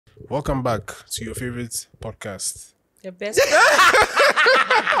Welcome back to your favorite podcast. The best.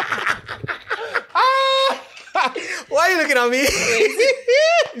 Why are you looking at me?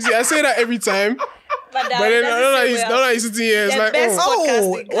 You see, I say that every time, but then now he's sitting here. It's the like, best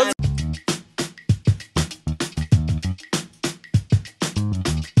oh, podcasting. what's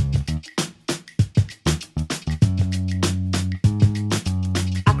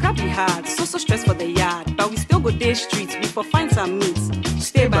Accra be hard, so stress for the yard, but we still go day streets before find some meats.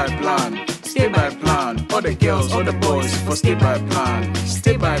 Stay by plan, stay by plan. All the girls, all the boys, for stay by plan.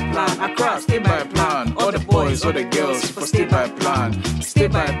 Stay by plan, Accra, stay by plan. All the boys, all the girls, for stay by plan. Stay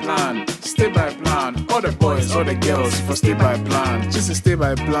by plan, stay by plan. All the boys, all the girls, for stay by plan. Just a stay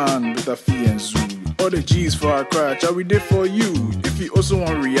by plan with a fee and Zuu. All the G's for Accra, shall we did for you? If you also want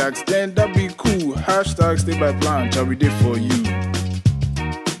to react, then that be cool. Hashtag stay by plan, shall we did for you?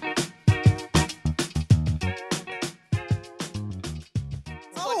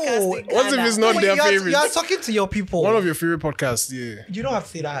 What if it's not their favorite? You are talking to your people. One of your favorite podcasts, yeah. You don't have to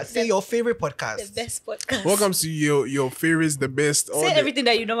say that. Say your favorite podcast. The best podcast. Welcome to your favorites, the best. Say everything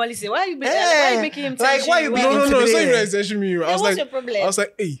that you normally say. Why are you making him like, why you being No, it's not even intimidated? attention me. what's your problem? I was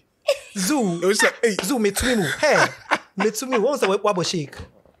like, hey. Zuu. It was like, hey. Zuu, metumimu. Hey, metumimu. What was the wabo shake?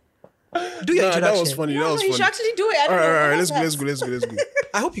 Do your introduction. That was funny. That was you should funny. actually do it. I All don't know. right. What's Let's that? go.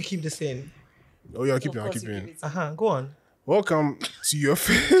 I hope you keep this in. Oh, yeah, I'll keep Of course it. you keep it. Go on. Welcome to your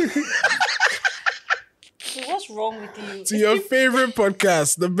favorite. What's wrong with you? To your favorite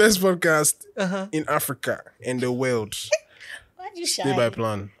podcast, the best podcast in Africa and the world. Why do you shy? Stay by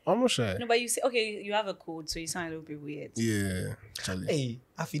plan. I'm not shy. No, but you say, okay, you have a code, so you sound a little bit weird. Yeah, Charlie. Hey,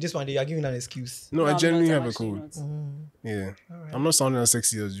 Afi, this one day you're giving an excuse. No, I I'm genuinely not, have I'm a actually code. not. Yeah. I'm not sounding as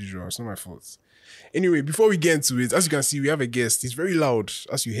sexy as usual. It's not my fault. Anyway, before we get into it, as you can see, we have a guest. He's very loud,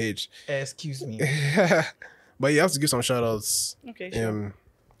 as you heard. Excuse me. But you have to give some shout outs. Okay, sure.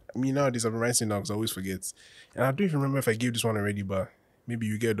 Me nowadays, I've been writing down because I always forget. And I don't even remember if I gave this one already, but maybe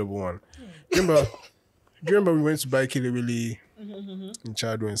you get a double one. Do you remember we went to buy Kilewili in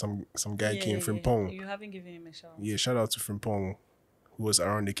Chado and some guy came from Frimpong? You haven't given him a shout. Yeah, shout out to Frimpong, who was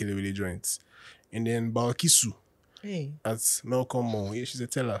around the Kilewili joints. And then Balkisu Hey, at Malcolm Mall. Yeah, she's a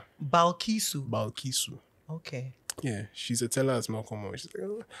teller. Balkisu. Okay. Yeah, she's a teller at Malcolm Mall. She's like,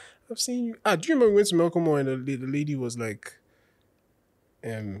 oh, I've seen you. Do you remember we went to Malcolm Mall and the lady was like,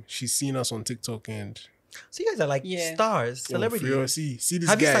 she's seen us on TikTok and So you guys are like stars, celebrities. See this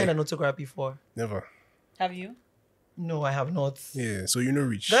Have guy. you signed an autograph before? Never. Have you? No, I have not. Yeah, so you know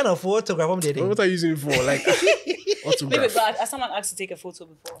rich. Kind of autograph from the day. What are you using it for? Like Maybe autograph. but someone asked to take a photo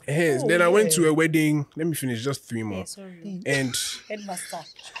before. Yes. Oh, Then I went yeah. to a wedding. Let me finish. Just 3 more. Yeah, sorry. And Headmaster.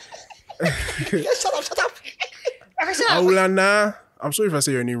 Shut up. Aulana, I'm sorry if I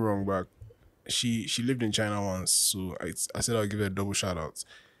say your name wrong, but she lived in China once, so I said I'll give her a double shout out.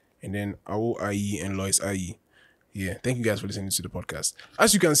 And then Awo Ai and Lois Ai. Yeah, thank you guys for listening to the podcast.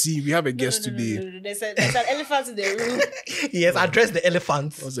 As you can see, we have a guest today. No. There's an elephant in the room. Yes, address the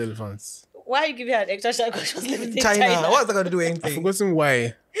elephants. What's the elephants? Why are you giving her an extra shout because she was living in China. China? What's that going to do with I've anything? forgotten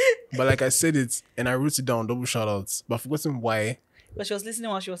why, but like I said it and I wrote it down, double shout outs, but I've forgotten why. But she was listening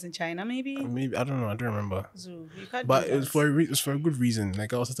while she was in China, maybe? Maybe, I don't know, I don't remember. Zuu, you can't But do it was that. it was for a good reason.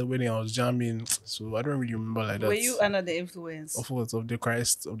 Like I was at a wedding, I was jamming, so I don't really remember like that. Were you under the influence? Of what? Of the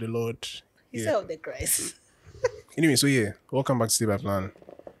Christ, of the Lord. He Yeah. said of the Christ. Anyway, so yeah, welcome back to Stay by Plan.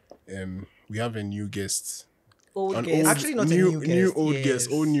 We have a new guest. Old An guest. Actually, not a new guest. Yes.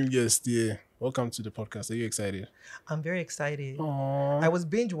 old new guest. Yeah, welcome to the podcast. Are you excited? I'm very excited. Aww. I was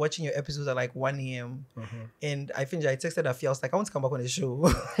binge watching your episodes at like 1 a.m. And I finished. I texted Afi. I was like, I want to come back on the show.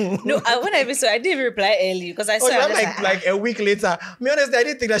 No, when I even saw, I didn't even reply early because I saw. Oh, I I'm was like a week later. Me honestly, I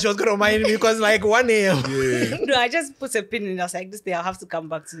didn't think that she was gonna mind me because like 1 a.m. Yeah. no, I just put a pin in. I was like, this day I'll have to come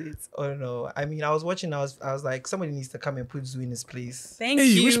back to it. Oh no! I mean, I was watching. I was like, somebody needs to come and put Zuu in his place. Thank Hey,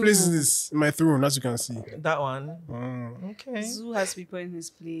 you. which place is this? My throne, as you can see. That one. Mm. Okay. Zuu has people in his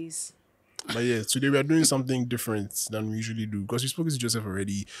place. But yeah, today we are doing something different than we usually do because we spoke to Joseph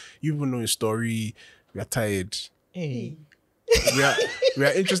already. You even know his story. We are tired. Hey. We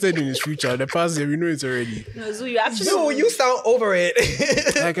are interested in his future. The past year, we know it already. No, Zuu, you actually. Zuu, you sound over it.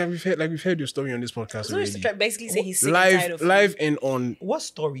 We've heard your story on this podcast Zuu is already. basically saying he's sick and tired of Live and on. What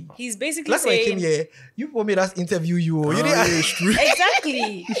story? He's basically Last time I saying came here, you told me that's interview you. You Yeah, didn't. it's true.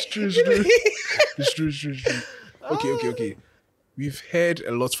 exactly. It's true. Okay. We've heard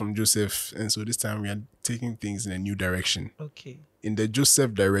a lot from Joseph, and so this time we are taking things in a new direction. Okay. In the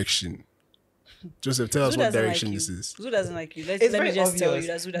Joseph direction. Joseph, tell us Zuu what doesn't direction like this you. is. Zuu doesn't like you. Let It's me very just obvious. tell you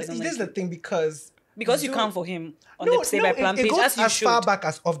that Zuu doesn't This like is the you. thing because Because you Zuu- come for him on the Stay by Plan it page, goes as you as far should. back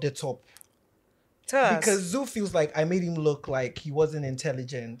as off the top. Tell us. Because Zuu feels like I made him look like he wasn't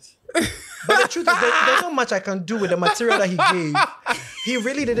intelligent. But the truth is, there's not much I can do with the material that he gave. He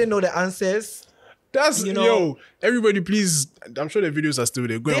really didn't know the answers. That's, You know- yo, everybody please, I'm sure the videos are still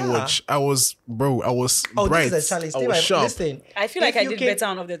there. Go and They are. watch. I was Oh, bright. this is a challenge. I was sharp. Listen. I feel like if I you did can- better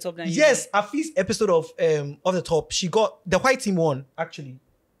on Off the Top than you. Yes, Afi's episode of the top, she got the white team won, actually.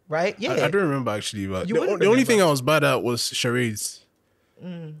 Right? Yeah. I don't remember actually, but You the wouldn't only remember. thing I was bad at was charades.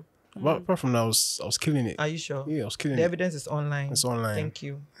 But apart from that, I was killing it. Are you sure? Yeah, I was killing The it. evidence is online. It's online. Thank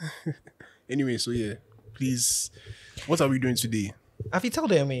you. Anyway, so yeah, please, what are we doing today? Afi, tell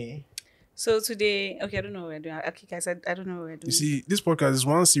them, eh? So today, okay, I don't know what we're doing. Okay, guys, I don't know what we're doing. You see, this podcast is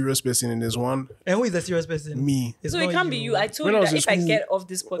one serious person and there's one And who is the serious person? me. It's so not it can't be you. I told When I you was that in if I school- get off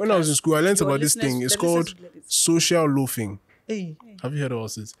this podcast. When I was in school, I learned your about this listeners- thing. It's the listeners called will get it. social loafing. Hey. Have you heard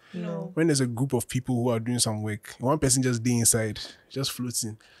about it? No. When there's a group of people who are doing some work, one person just day inside, just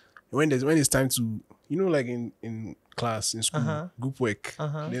floating. When it's time to, like in class, in school, group work,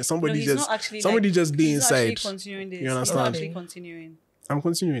 then No, somebody he's just not actually somebody like, just day he's not actually inside. continuing this. You He's not understand? actually continuing. I'm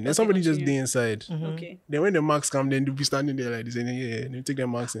continuing. Then Okay, somebody just continue. day inside. Okay. Then when the marks come, then they'll be standing there like this, and then they take their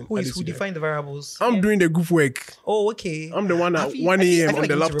marks and Who add is it who? to them. Define the variables. I'm doing the group work. Oh, okay. I'm the one at Afi, 1 I feel a.m. on like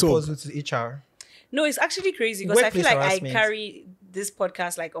the you need to laptop. report Zuu to the HR. No, it's actually crazy because I feel Workplace like harassment. I carry this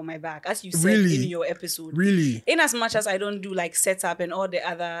podcast like on my back, as you said Really? in your episode. Really? In as much as I don't do like setup and all the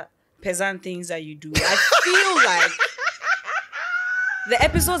other peasant things that you do, I feel like the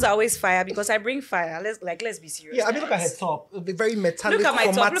episodes are always fire because I bring fire. Let's be serious. Yeah, I mean, look at her guys. top. The very metallic, Look at my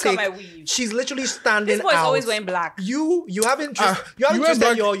top, chromatic. look at my weave. She's literally standing This boy is out. always wearing black. You haven't you were haven't twisted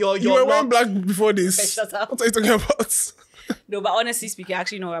black- your you were wearing lock. black before this. Okay, shut up. What are you talking about? No, but honestly speaking, I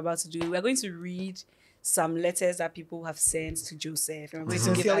actually know what we're about to do. We're going to read some letters that people have sent to Joseph. And we're going to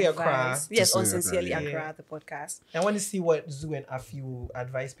Sincerely give Accra. advice. Yes, on Sincerely Sincerely Accra, Accra, the podcast. I want to see what Zuu and Afi will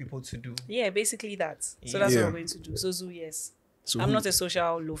advise people to do. Yeah, basically that. So that's Yeah. what we're going to do. So Zuu, yes. So I'm who- not a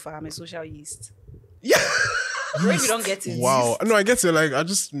social loafer. I'm a social yeast. Yeah, What if you don't get it? Wow. No, I get it. Like I've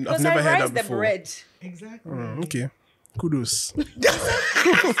Because never I heard rise that the before. bread. exactly. Okay. Kudos.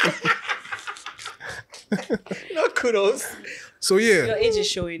 No kudos. So Your yeah, age is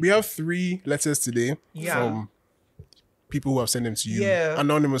showing. we have 3 letters today Yeah. from people who have sent them to you Yeah.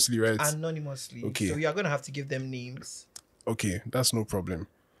 anonymously, right? Anonymously. Okay. So you are gonna have to give them names. Okay, that's no problem.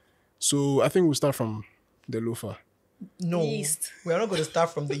 So I think we'll start from the loafer. No, Yeast. we are not going to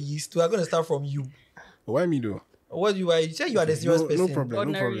start from the yeast. We are going to start from you. Why me though? What you are? You say you are the serious No, person. no problem.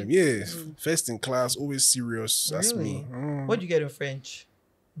 Ordinary. No problem. Yeah, first in class, always serious. That's Really? me. What did you get in French?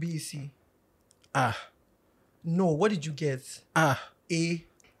 BEC. Ah, No, what did you get? ah, A.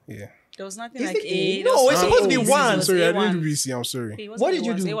 yeah. There was nothing Is like it A. A? There No, was it's A. supposed to be It was one. I'm A1. sorry, I didn't do BC. I'm sorry. It wasn't What did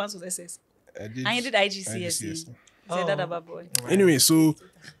you A1s. do? A1s was SS. I did. And you did IGCSE. Say Oh. that about boy. Anyway, so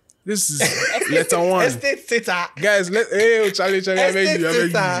this is letter 1. Estate sitter. Guys, Charlie, I beg you,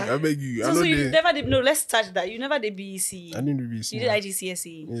 Estate I beg you. I So know you they- never did. No, let's touch that. You never did BEC. I didn't do BC. You did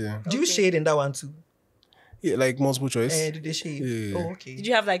IGCSE. Yeah. Do you shade in that one too? Yeah, like multiple choice. Did they shade? Yeah. Oh, okay. Did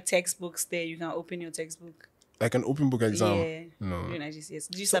you have like textbooks there? You can open your textbook. Like an open book exam. Yeah. No. During IGCSE.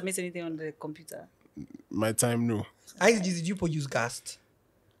 Did you submit anything on the computer? My time, no. Did you use Gast?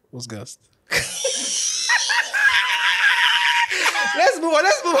 What's gassed? Let's move on.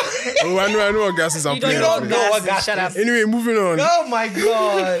 Oh, I know what gas is. I'm You don't playing. know I'm what playing. know what gas gas is. Shut up. Anyway, moving on. Oh my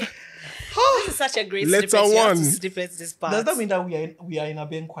god. This is such a great Letter snippet. You have to 1. snippet this part. Does that mean that we are in a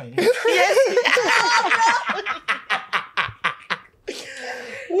Ben Quine?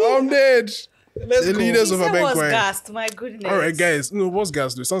 I'm dead. Let's The go. leaders He of said a bank was wine. gassed. My goodness. All right, guys. No, what's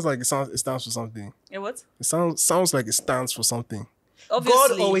gas do? It sounds like it stands for something. Yeah, what? It sounds like it stands for something.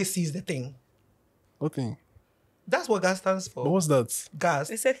 Obviously. God always sees the thing. What thing? That's what gas stands But for. what's that? Gas.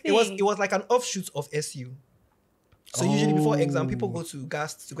 It's a It was thing. like an offshoot of SU. So usually before exam, people go to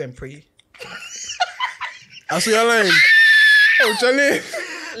gas to go and pray. I see your line. Oh, Charlie.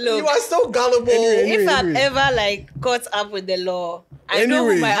 Look, You are so gullible. if I'm anyway. ever like caught up with the law, I know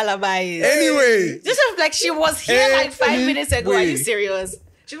Anyway. who my alibi is. Anyway. Just like she was here like 5 minutes ago. Are you Anyway. serious?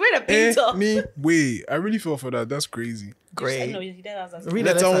 She's wearing a pink top. Anyway, I really fell for that. That's crazy. Great. No, he didn't answer. Read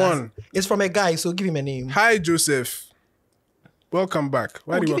the Letter letters. 1. It's from a guy, so give him a name. Hi, Joseph. Welcome back.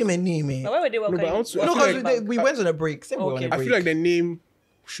 Why do Give you him a name, eh? But why would they welcome but I you? want to- What No, I feel do you because mean? we went on a break. Say we were Okay. on a I break. feel like the name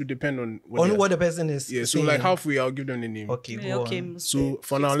should depend on on they're- what the person is. Yeah, so saying. like halfway, I'll give them the name. Okay, Yeah, go okay. on. So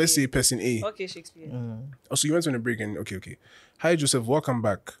for now, let's say person A. Okay, Shakespeare. Oh, so you went on a break and okay. Hi, Joseph. Welcome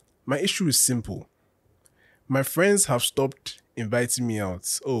back. My issue is simple. My friends have stopped inviting me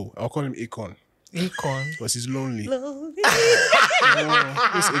out. Oh, I'll call him Akon Akon. because he's lonely. Lonely.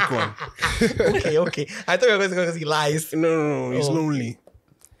 Who's Akon? Okay. I thought you were going to go because he lies. No, he's Oh. lonely.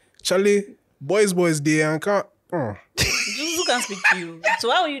 Charlie, boys there and can't. Who can speak to you? So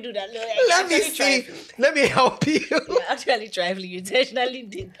why would you do that? No, Let me see. Let me help you. You're actually trifling. You intentionally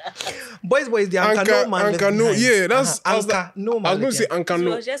did that. Boys, the Anka no man. Anka no, behind. yeah, that's Anka no man. I was going to say Anka So it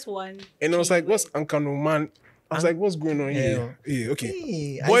no, was just one. and I was like, what's Anka no man? I was like, what's going on here? Yeah, okay.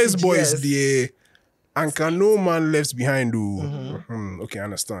 Hey, Boys ICGS. there. Anka no man left behind, though. Okay, I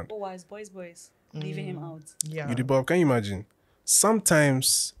understand. Oh, was boys leaving him out? Yeah. You did, Bob, can you imagine?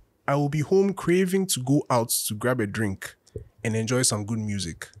 Sometimes I will be home craving to go out to grab a drink and enjoy some good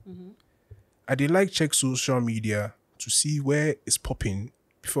music. I did like check social media to see where it's popping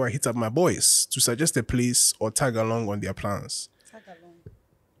before I hit up my boys to suggest a place or tag along on their plans. Tag along.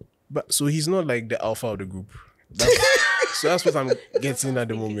 But so he's not like the alpha of the group. So that's what I'm getting at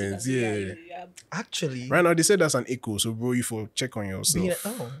the moment. Yeah. Actually, Right now they said that's an echo. So bro, you for check on yourself.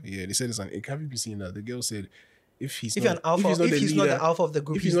 Oh. Yeah, they said it's an echo. Have you been seeing that? The girl said if he's if you're not, an alpha, if he's not the alpha of the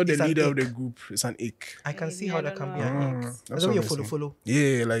group, if he's not the it's an leader of the ick. group, it's an ick. I can see how I that don't can be know. an ick. That's That's why what you I'm follow.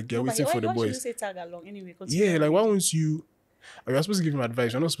 Yeah, like you're waiting for the Why should you boys. say tag along anyway? Continue. Yeah, like why won't you? Are you supposed to give him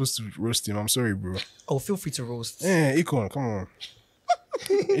advice? You're not supposed to roast him. I'm sorry, bro. Oh, feel free to roast. Yeah, Akon, come on.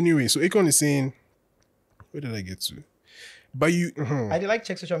 Anyway, so Akon is saying, where did I get to? But you, I did like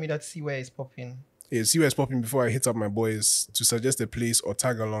check social media to see where it's popping. yeah, see where it's popping before I hit up my boys to suggest a place or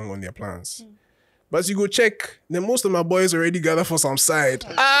tag along on their plans. But as you go check, then most of my boys already gather for some side.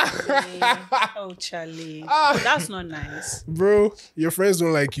 Oh, Charlie. That's not nice. Bro, your friends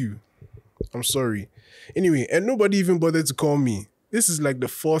don't like you. I'm sorry. Anyway, and nobody even bothered to call me. This is like the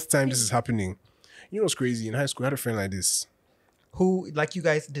 4th time this is happening. You know what's crazy? In high school, I had a friend like this. Who, like you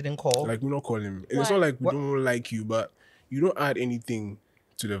guys didn't call? Like, we don't call him. And it's Why? not like we don't like you, but you don't add anything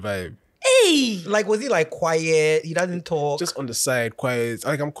to the vibe. Hey! Like, was he like quiet? He doesn't talk. Just on the side, quiet.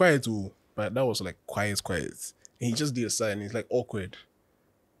 Like, I'm quiet too, but that was like quiet. And he just did a side and it's like awkward.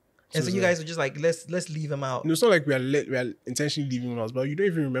 and so it's you like- guys were just like, let's leave him out. No, it's not like we are intentionally leaving him out, but you don't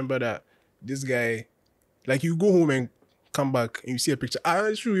even remember that this guy, like you go home and come back and you see a picture.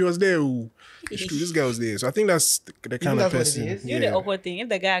 It's true, he was there. Oh. It's true, this guy was there. So I think that's the kind of that's what it person. is? You know the awkward thing. If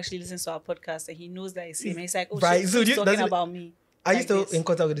the guy actually listens to our podcast and he knows that it's him, and he's like, oh, Right, shit, so he's does talking it- about me. Are you Like still this. in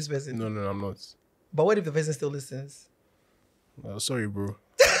contact with this person? No, I'm not. But what if the person still listens? Sorry, bro.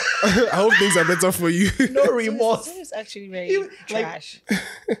 I hope things are better for you. No remorse. This is actually very You- like- trash.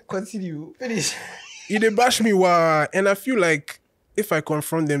 Continue. Finish. They bash me, wah. And I feel like if I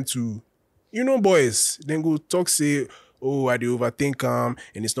confront them to, boys, then go talk, say, oh, I do overthink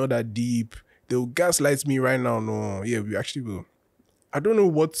and it's not that deep. They'll gaslight me right now. No, yeah, we actually will. I don't know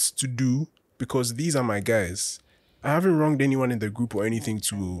what to do because these are my guys. I haven't wronged anyone in the group or anything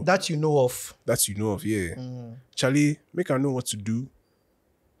to That you know of. that you know of, yeah. Charlie, make her know what to do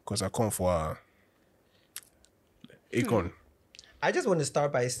because I come for Akon. I just want to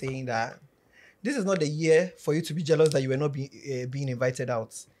start by saying that this is not the year for you to be jealous that you were not being invited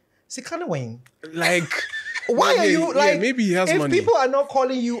out. See, kind of Wayne. Like, Why are you like? maybe he has if money. people are not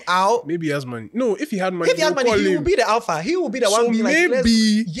calling you out, Maybe he has money. No, if he had money, if he had they'll money, call he him. will be the alpha. He will be the So one being like,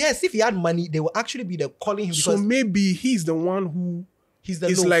 maybe- yes, if he had money, they will actually be the calling him So because maybe he's the one who he's the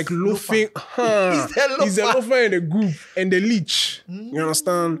is loaf- like loafing. Huh. He's the loafer. loafer in the group and the leech. You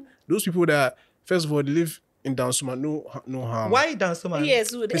understand? Those people that, first of all, they live in Dansuma, no harm. Why dance so man?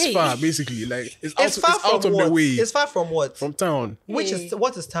 Yes, It's hey. far, basically. Like it's It's far out from of what? the way. It's far from what? From town. Which is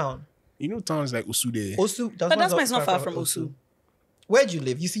what is town? You know, towns like Usude. Osu. But that's why it's not far from Osu. Where do you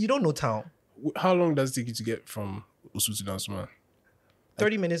live? You see, you don't know town. How long does it take you to get from Usu to Dansuma?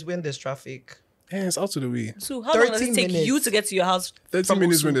 30 minutes when there's traffic. Yeah, it's out of the way. So how long does 30 it take minutes. you to get to your house? 30 from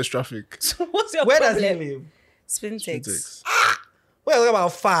minutes Osu? when there's traffic. So what's your Where problem? does he live? Spintex. Thanks. Well, what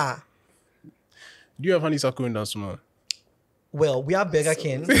about far? Do you have honeysuckle in Dansuma? Well, we have Burger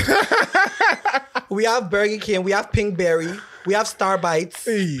King. We have Burger King. We have Pinkberry. We have Starbites.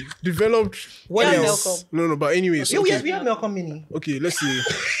 Hey, developed. What Yeah, else? Malcolm. No, but anyways. Oh, Okay, yes, we have Malcolm Mini. okay, let's see.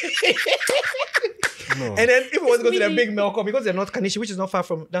 No. And then if we want to go to the Mini. big Malcolm, because they're not Kanishi, which is not far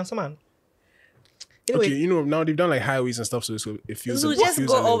from Dansaman. Anyway, Okay, now they've done like highways and stuff, so it feels. So it just feels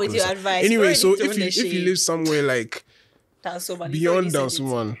go a little on with your closer. advice. Anyway, Already so thrown the if you shade. live somewhere like That's so bad. beyond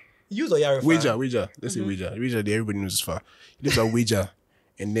Dansuman, use Oyarifa. Wager, let's say Wager, there everybody knows it's far. He lives at Wager,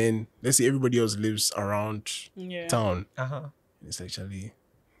 and then let's say everybody else lives around Yeah. town. Uh-huh. It's actually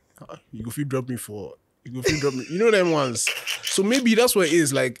you go feel drop me. You know them ones. So maybe that's what it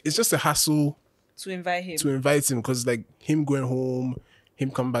is. Like it's just a hassle To invite him. to invite him because like him going home,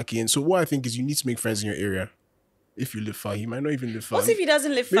 him come back in. So what I think is you need to make friends in your area. If you live far, he might not even live far. What if he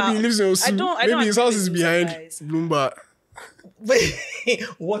doesn't live Maybe far? he lives in Osu. I don't Maybe his agree house with is this behind advice. Bloomberg.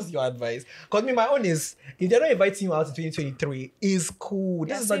 What's your advice? Because my own is, if they're not inviting you out in 2023, is cool. This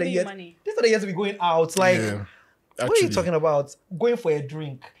They're is not the saving year. money. This is not the year to be going out. Like, Yeah. what are you Actually. talking about? Going for a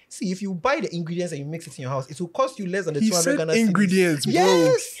drink. See, if you buy the ingredients and you mix it in your house, it will cost you less than the He 200 said Ghana cedis. ingredients, bro.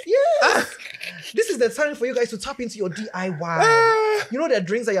 Yes. This is the time for you guys to tap into your DIY. You know the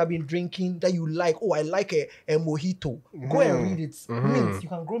drinks that you have been drinking that you like. Oh, I like a mojito. Go and read it. Mint. You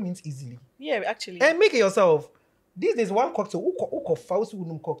can grow mint easily. Yeah, actually. And make it yourself. These days, one cocktail, uko false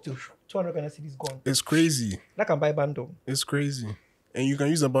cocktail, 200 Ghana cedis gone. It's crazy. That can buy bundle. It's crazy. And you can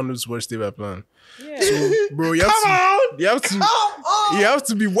use a bundle to watch Stay by Plan. Yeah. So, bro, you have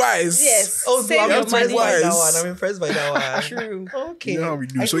to be wise. Yes. Oh, so Save I'm your impressed money. by that wise. one. I'm impressed by that one. True. Okay. You know how we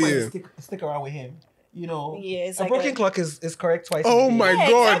do. I So, think I yeah. stick around with him. You know, Yeah, it's a like broken a- clock is correct twice. Oh a day. my Yeah,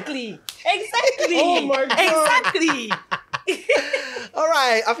 God. Exactly. Oh my God. Exactly. All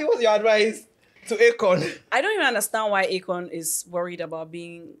right. I feel what's your advice to Akon? I don't even understand why Akon is worried about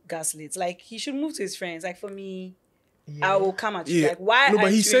being gaslit. Like, he should move to his friends. Like, for me, I will come at you. Yeah. Like, why? No, but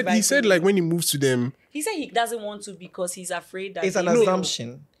aren't he you said inviting me? like when he moves to them. He said he doesn't want to because he's afraid that It's an they will.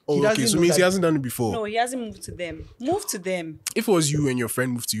 assumption. Oh, He okay. doesn't So know means he that- hasn't done it before. No, he hasn't moved to them. Move to them. If it was you and your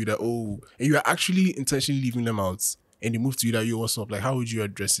friend moved to you that, and you are actually intentionally leaving them out, and they move to you that, yo, what's up? Like, how would you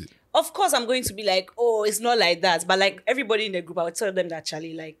address it? Of course, I'm going to be like, oh, it's not like that. But like everybody in the group, I would tell them that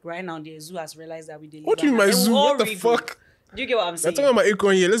Charlie, like right now, the Zuu has realized that we deliver. What do you mean, my And Zuu? we all What the redo. fuck? Do you get what I'm We're saying? talking about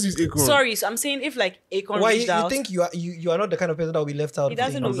Akon here. Let's use Akon. Sorry, so I'm saying if like Akon Why reached you out, think you are not the kind of person that will be left out? He of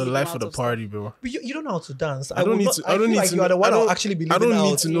doesn't things? know I'm the leaving life out of the of stuff. party, bro. But you don't know how to dance. I don't need to. I don't feel need like to. you are the one I that don't will actually be I leaving don't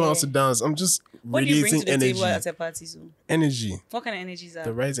need out. to know how Yeah. to dance. I'm just what do you bring radiating to the energy. table at a party? So Energy. what kind of energy is that?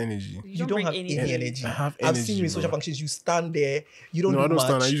 The right energy. You don't bring have any anything. energy. I have I've energy, seen you in social bro. functions. You stand there. You don't No, do I don't much.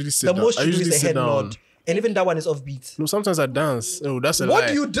 stand. I usually sit The down. most I you do usually is a sit head down. nod. And even that one is offbeat. No, sometimes I dance. Oh, that's a What lie.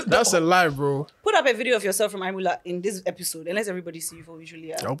 do you do? That's a lie, bro. Put up a video of yourself from Imula in this episode and let everybody see you for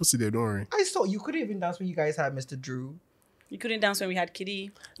visually. I'll put it there. Don't worry. I saw you couldn't even dance when you guys had Mr. Drew. You couldn't dance when we had Kitty.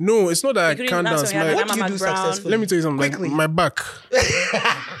 No, it's not that I You couldn't can't dance dance. when we had What do you Mama do Brown. successfully? Let me tell you something. Quickly. Like my back. I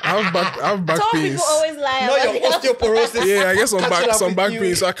have back Some pains. people always lie. Not about your it. osteoporosis. Yeah, I guess catching up some with back you.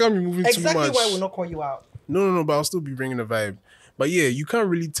 pain, so I can't be moving Exactly too much. why I will not call you out. No, but I'll still be bringing the vibe. But yeah, you can't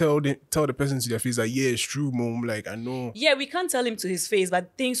really tell the person to their face like, yeah, it's true, mom. Like I know. Yeah, we can't tell him to his face, but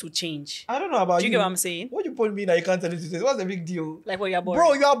things will change. I don't know about Do you get what I'm saying? What you point me that you can't tell it to say? What's the big deal? Like what you're boring.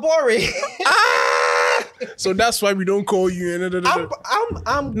 Bro, you are boring. So that's why we don't call you.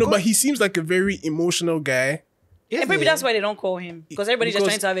 I'm No, good. but he seems like a very emotional guy. And maybe that's why they don't call him. Because everybody's just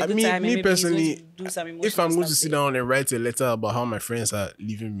trying to have a good time. And Me maybe he's going personally, to do some emotional if I'm going to stuff sit there. down and write a letter about how my friends are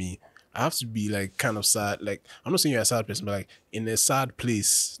leaving me, I have to be like kind of sad. Like I'm not saying you're a sad person, but like in a sad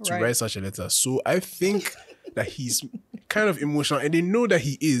place to Right. write such a letter. So I think that he's kind of emotional, and they know that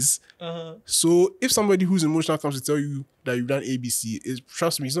he is. So if somebody who's emotional comes to tell you that you've done ABC,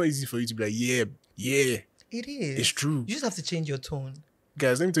 trust me, it's not easy for you to be like, yeah, It is. it's true. You just have to change your tone.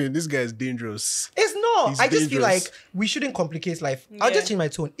 Guys, let me tell you, this guy is dangerous. It's not. He's I just feel dangerous. like we shouldn't complicate life. I'll Yeah. just change my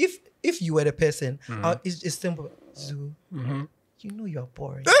tone. If you were the person, it's simple. Zoo, you know you're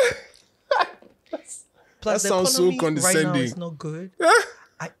boring. Plus, That the sounds so economy right now condescending. is not good.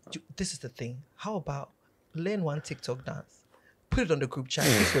 This is the thing. How about learn one TikTok dance, put it on the group chat.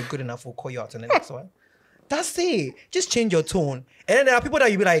 If you're good enough, we'll call you out on the next one. That's it. Just change your tone. And then there are people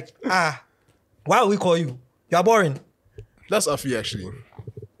that you be like, why will we call you? You're boring. That's Afi actually.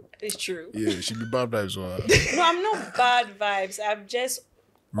 It's true. Yeah, she be bad vibes. No, I'm not bad vibes. I'm just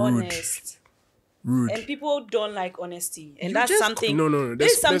honest. Rude. And people don't like honesty. And You that's just- something. No.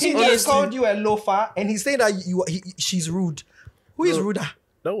 There's He something honestly- just called you a loafer, and he's saying that she's rude. Who is ruder?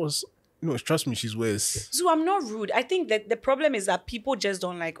 That was trust me, she's worse. So I'm not rude. I think that the problem is that people just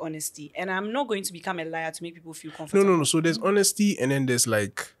don't like honesty. And I'm not going to become a liar to make people feel comfortable. No. So there's honesty, and then there's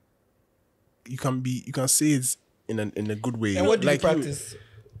like you can say it in a good way. And what do like you practice?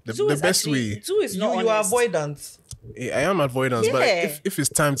 The Zoo is best actually- way. Zoo is not You are honest. avoidant. I am avoidance, but Yeah. if it's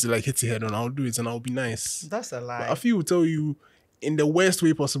time to like hit your head on, I'll do it and I'll be nice. That's a lie. Afi will tell you in the worst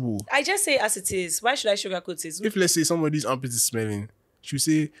way possible. I just say as it is. Why should I sugarcoat it? If let's say somebody's armpit is smelling, she'll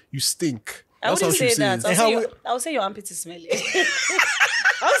say you stink. I That's how wouldn't she say that. says. And how I'll say your armpit is smelly.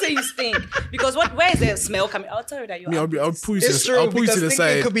 I'll say you stink. Because where is the smell coming? I'll tell you that your Me, I'll armpit is pull you to It's the, true I'll pull you because to the thinking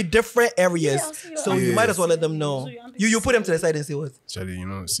side. could be different areas. Yeah, I'll say your So armpit you is might as well let them know. So your armpit You is put them to the side and say what? Charlie,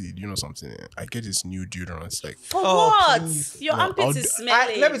 do you know something? I get this new deodorant. It's like For Oh, what? please. Your No, armpit I'll is do-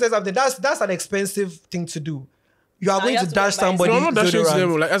 smelly. Let me say something. That's an expensive thing to do. You are going you to have to dash go and buy it. somebody no, I'm not dashing to deodorant,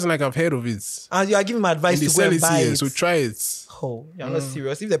 them. Like as in, like I've heard of it. and you are giving them advice And they to go sell and it buy here, it. so try it. Oh, you're not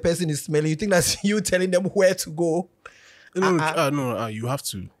serious. If the person is smelling, you think that's you telling them where to go. No, you have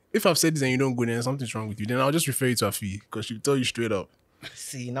to. if I've said this and you don't go, then something's wrong with you. Then I'll just refer you to Afi because she'll tell you straight up.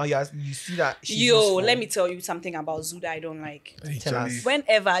 See, now you see that. She's Yo, useful. let me tell you something about Zuu that I don't like. Hey, Tell Charlie. us.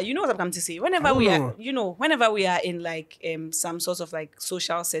 Whenever, you know what I'm coming to say? Whenever I we don't are, know. you know, whenever we are in like some sort of like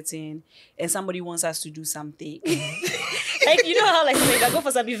social setting and somebody wants us to do something. Like, you know how like you can go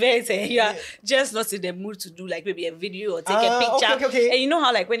for some events and you are just not in the mood to do like maybe a video or take a picture. Okay. And you know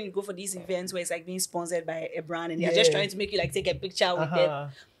how like when you go for these events where it's like being sponsored by a brand and they're just trying to make you like take a picture with them.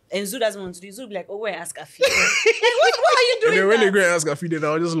 And Zuu doesn't want to do it. Zuu be like, oh, where ask Afi? Like, what are you doing? And then when that? they go and ask Afi, then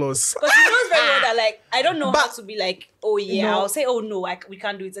I was just lost. Because he knows very well that like I don't know how to be like, oh yeah, No. I'll say, oh no, we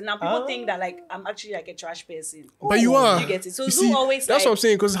can't do it. And now people think that like I'm actually like a trash person. But you are. You get it. So You Zuu see, always that's like, what I'm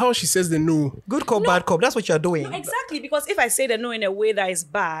saying, because how she says the no. Good cop, bad cop. That's what you're doing. exactly, because if I say the no in a way that is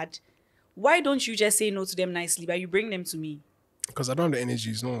bad, why don't you just say no to them nicely, but you bring them to me? Because I don't have the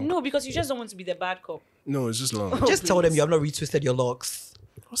energy. It's long. No, because you just don't want to be the bad cop. No, it's just long. Just tell them you have not retwisted your locks.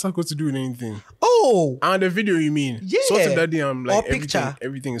 What's that got to do with anything? Oh, And the video, you mean? Yeah. So to that day, I'm like, Or picture.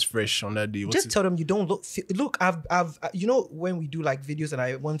 everything is fresh on that day. What's just it? tell them you don't look. I've you know when we do like videos and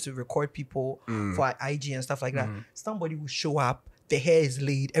I want to record people for our IG and stuff like that. Somebody will show up. The hair is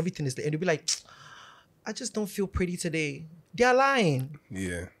laid. Everything is laid, and they'll be like, I just don't feel pretty today. They're lying.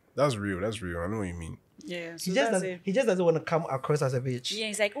 Yeah, that's real. That's real. I know what you mean. Yeah, so He just that's it. he just doesn't want to come across as a bitch. Yeah,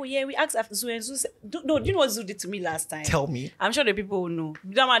 he's like, oh yeah, we asked after Zuu and Zuu said, no, do you know what Zuu did to me last time? Tell me. I'm sure the people will know.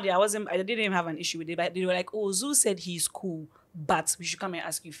 I didn't even have an issue with it, but they were like, oh, Zuu said he's cool, but we should come and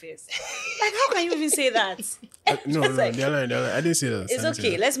ask you first. Like, how can you even say that? No, Just like, they're lying. I didn't say that. it's I didn't say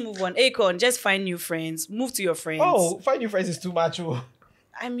okay. that. Let's move on. Akon, just find new friends. Move to your friends. Oh, find new friends is too much. Oh.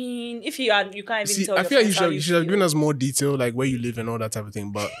 I mean, if you can't even See, tell I your feel like friends how you should have feel. given us more detail, like where you live and all that type of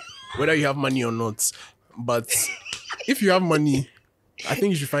thing. But whether you have money or not, but if you have money, I think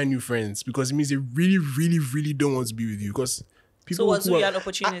you should find new friends because it means they really, really, really don't want to be with you. Because people So what? who So are, you are an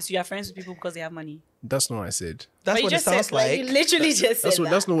opportunist. You are friends with people because they have money. that's not what I said. That's But you what it just sounds said, like, you literally just said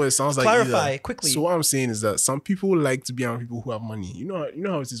That's not what it sounds like. Clarify either. quickly. So what I'm saying is that some people like to be around people who have money. You know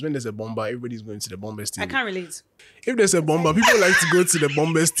how it is when there's a bomber, everybody's going to the bomber's I table. can't relate. If there's a bomber, people like to go to the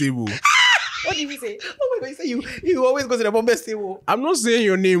bomber's table. What did you say? Oh my God, you say you always go to the Bombay table. I'm not saying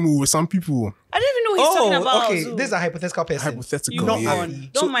your name, some people. I don't even know what he's talking about. okay. Zuu. This is a hypothetical person. Hypothetical. You Not move yeah. on.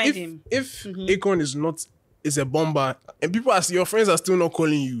 Afi. Don't mind if, him. If Akon is a bomber and people are your friends are still not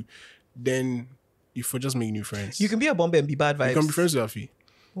calling you, then you for just make new friends. You can be a Bombay and be bad vibes. You can be friends with Afi.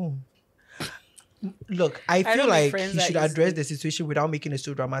 Look, I feel don't make like friends he that should easily. address the situation without making it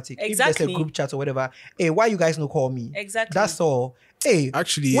so dramatic. If Exactly. there's a group chat or whatever, hey, why you guys no call me? Exactly. That's all. Hey,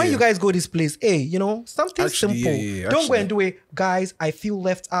 Actually, when yeah. you guys go this place, hey, something Actually, simple. yeah, Don't go actually. and do it, guys. I feel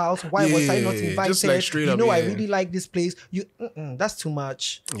left out. Why was I not Yeah, invited? just like straight you up, know, I yeah. really like this place. That's too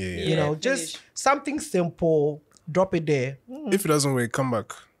much. Yeah. You know, just finish. something simple. Drop it there. If it doesn't work, come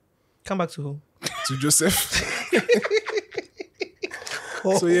back Come back to who? to Joseph.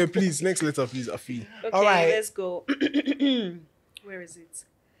 So yeah, please, next letter, please, Afi. Okay, All right. let's go. Where is it?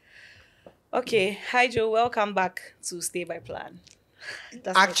 Okay. Hi, Joe. Welcome back to Stay by Plan.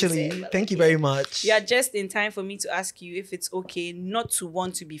 That's what Actually, you said, but thank you okay. very much. You are just in time for me to ask you if it's okay not to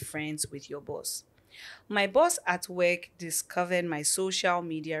want to be friends with your boss. My boss at work discovered my social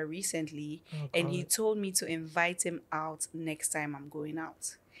media recently, and he told me to invite him out next time I'm going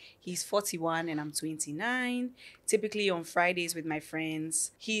out. He's 41 and I'm 29, typically on Fridays with my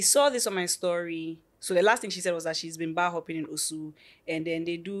friends. He saw this on my story. So the last thing she said was that she's been bar hopping in Osu, and then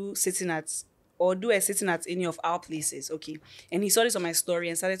they do a sitting at any of our places. Okay. And he saw this on my story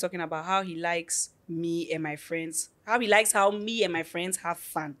and started talking about how he likes me and my friends, how me and my friends have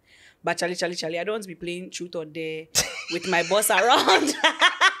fun. But Charlie, I don't want to be playing truth or dare with my boss around.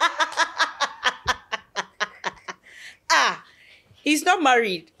 He's not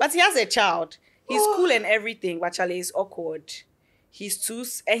married, but he has a child. He's cool and everything, but Charlie is awkward. He's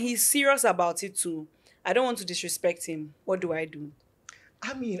serious about it too. I don't want to disrespect him. What do I do?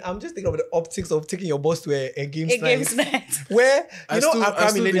 I mean, I'm just thinking of the optics of taking your boss to a games A night. games night. Where, I you know, still- I Accra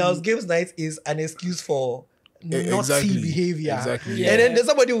still Millennials, think- games night is an excuse for naughty exactly. behavior. Exactly. Yeah. And then there's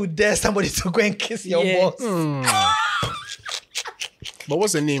somebody who dares somebody to go and kiss your Yeah. boss. But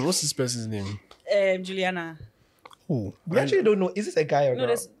what's the name? What's this person's name? Juliana. Oh, We actually don't know. Is this a guy or No,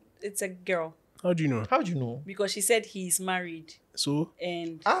 girl? it's a girl. how do you know? How do you know? Because she said he's married. So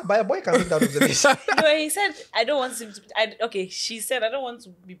And But a boy can make that observation. no, he said, I don't want him to. She said, I don't want to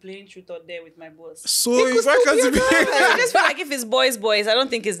be playing truth or dare with my boss. why can't it be? I just feel like if it's boys, I don't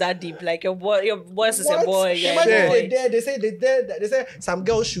think it's that deep. Like your boss is a What? boy. You're a Imagine boy. they say some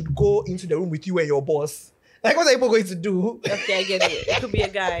girls should go into the room with you and your boss. Like, what are people going to do? Okay, I get it. It could be a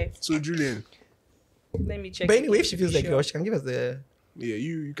guy. So Julian, Let me check. But anyway, if she feels like Sure. girl, she can give us the Yeah,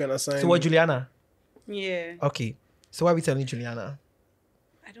 you can assign. So what, Juliana? Yeah. Okay. So why are we telling Juliana?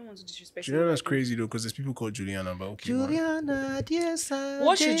 I don't want to disrespect Juliana's nobody. crazy though, because there's people called Juliana, but okay. man. Juliana, dear son.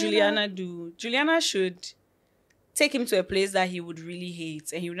 What should Juliana do? Juliana should take him to a place that he would really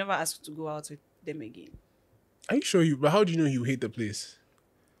hate, and he would never ask to go out with them again. Are you sure But how do you know you hate the place?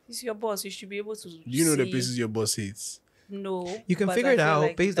 He's your boss. You should be able to. Do you know the see- places your boss hates? No. You can but figure I it feel out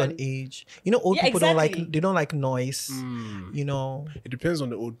like based you on can- age. You know, old Yeah, people don't exactly. like noise. You know. It depends on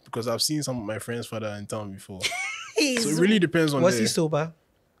the old, because I've seen some of my friends' father in town before. He's So it really depends on Was the... he sober?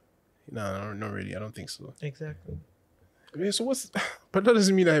 No, not really. I don't think so. Exactly. Yeah, so what's... But that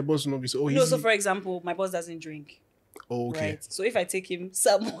doesn't mean that her boss will not be so... Oh, No, he's... so for example, my boss doesn't drink. Oh, okay. Right. So if I take him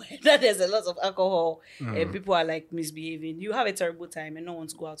somewhere that there's a lot of alcohol and people are like misbehaving, you have a terrible time and no one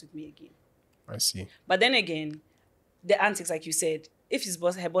wants to go out with me again. I see. But then again, the antics, like you said, if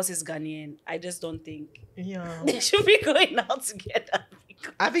her boss is Ghanaian, I just don't think Yeah. they should be going out together.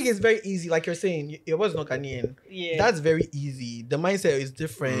 I think it's very easy. Like you're saying, your boss is not Ghanaian. Yeah. That's very easy. The mindset is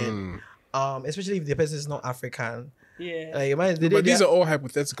different. Especially if the person is not African. Yeah. Like, But these are all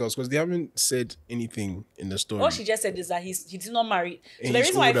hypotheticals, because they haven't said anything in the story. All she just said is that he's not married. So And the he's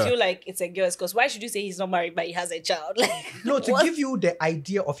reason why I older. feel like it's a girl is because why should you say he's not married but he has a child? Like No, to what? give you the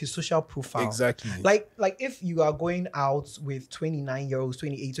idea of his social profile. Exactly. Like if you are going out with 29-year-olds,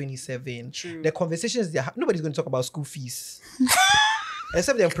 28, 27, True. the conversations nobody's going to talk about school fees.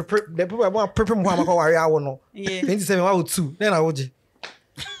 Except the people want to prepare more. Yeah. 27, what would 2? Then I would.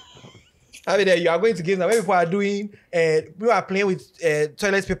 I mean, you are going to games now. When people are doing, we are playing with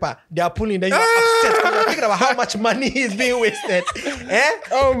toilet paper. They are pulling. Then you are upset because you're thinking about how much money is being wasted.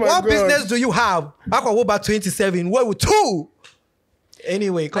 Oh my what God. business do you have? Back on about 27. What with 2?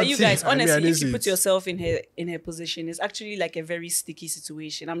 Anyway, But you continue. guys, honestly, I if didn't you see put it. yourself in her position, it's actually like a very sticky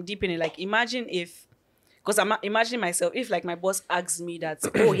situation. I'm deep in it. Like imagine if, because I'm imagining myself, if like my boss asks me that,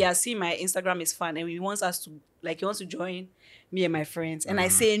 oh yeah, see my Instagram is fun and he wants us to, like he wants to join me and my friends, and I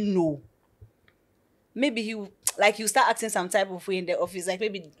say no. Maybe you start acting some type of way in the office, like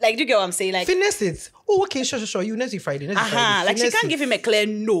maybe, like, do you get what I'm saying? Like, Finesse it. Oh, okay, sure. You next week Friday. like she Finesse can't it. give him a clear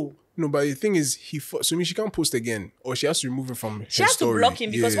no. No, but the thing is, so she can't post again, or she has to remove it from She her has story. to block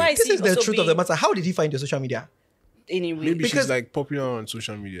him because why is This he is the also truth being, of the matter. How did he find your social media? anyway? Maybe Because- she's like popular on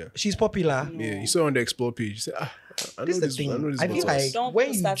social media. She's popular. Yeah, you saw on the explore page. You said, I know This is this. the thing. I know this. I about feel us. like Don't when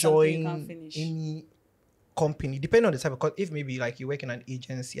you start something you join can't finish. any company, depending on the type of if maybe like you work in an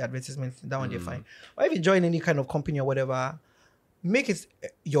agency, advertisement, that one they're fine. Or if you join any kind of company or whatever, make it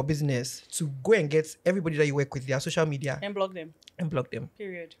your business to go and get everybody that you work with their social media And block them. and block them.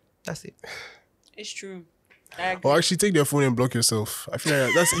 Period. That's it. It's true. I agree. Or actually take their phone and block yourself. I feel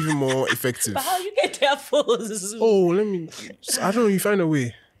like that's even more effective. But how you get their phones? Oh, I don't know. You find a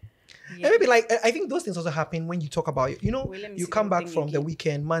way. Yeah. And maybe like I think those things also happen when you talk about Wait, let me you see come the back thing from the again.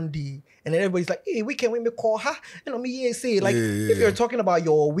 weekend Monday and then everybody's like, hey, weekend when we call her and me say like Yeah. if you're talking about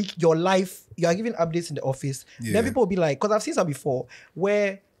your week, your life, you are giving updates in the office. Yeah. Then people will be like, because I've seen some before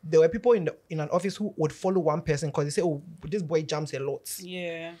where there were people in an office who would follow one person because they say, oh, this boy jumps a lot.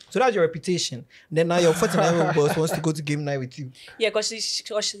 Yeah. So that's your reputation. Then now your 49-year-old boss wants to go to game night with you. Yeah, because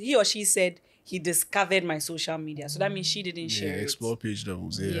he or she said he discovered my social media. So that means she didn't Yeah, share it. explore page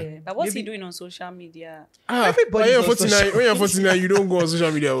levels. Yeah. Yeah. But what's he Maybe- doing on social media? Everybody's When you're on 49, social when you're 49, you don't go on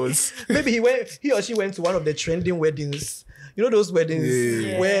social media. Was Maybe he or she went to one of the trending weddings. You know those weddings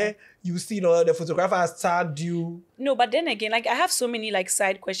Yeah. where you see the photographer has tagged you. No, but then again, like I have so many like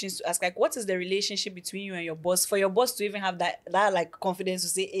side questions to ask. Like, what is the relationship between you and your boss? For your boss to even have that like confidence to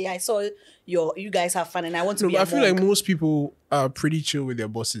say, "Hey, I saw you guys have fun, and I want to no, be." but a I feel like monk." most people are pretty chill with their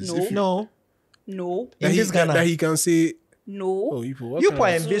bosses. No. If you- No. No, In this Ghana. that he can say, no. oh, you You can are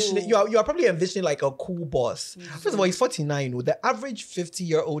envisioning. You are probably envisioning like a cool boss. First of all, he's 49. The average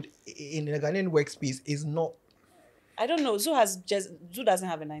 50-year-old in a Ghanaian workspace is not. I don't know. Zuu doesn't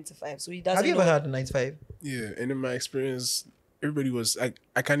have a 9 to 5, so he doesn't. Have you ever know. had a 9-5? Yeah, and in my experience, everybody was like,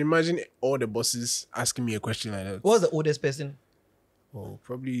 I can imagine all the bosses asking me a question like that. What was the oldest person? Oh,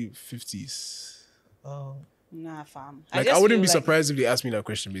 probably 50s. Oh. Nah, fam. Like, just I wouldn't feel be like- surprised if they asked me that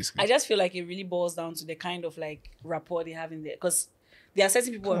question, basically. I just feel like it really boils down to the kind of like rapport they have in there. Because there are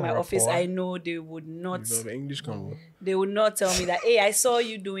certain people in Come my on, office rapport. I know they would not You know, the English combo. they would not tell me that, hey, I saw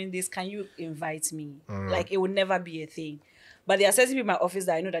you doing this. Can you invite me? Like it would never be a thing. But there are certain people in my office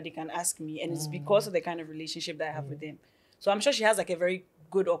that I know that they can ask me, and it's because of the kind of relationship that I have with them. So I'm sure she has like a very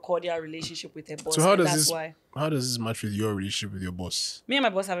good or cordial relationship with her boss. So how and does that's this why how does this match with your relationship with your boss? me and my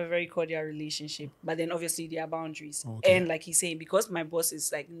boss have a very cordial relationship, but then obviously there are boundaries. Okay. And like he's saying, because my boss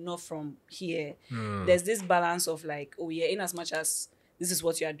is like not from here, Hmm. there's this balance of like, oh yeah, in as much as this is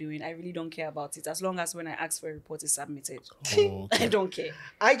what you are doing. I really don't care about it. As long as when I ask for a report is submitted. Oh, okay. I don't care.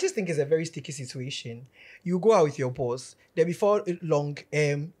 I just think it's a very sticky situation. You go out with your boss. Then before long,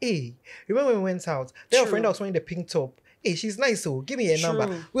 hey, remember when we went out? Then a friend that was wearing the pink top. Hey, she's nice, so give me a number.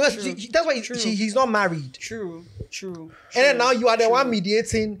 Well, that's why he's not married. True. And then now you are the one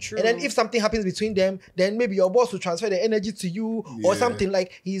mediating. And then if something happens between them, then maybe your boss will transfer the energy to you or something.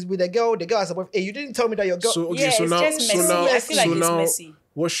 Like he's with the girl has a boyfriend. Hey, you didn't tell me that your girl. So okay, Yeah, so it's now, just so messy. now, I feel like so it's now, messy.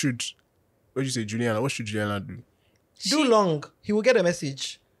 what did you say, Juliana? What should Juliana do? Do long. He will get a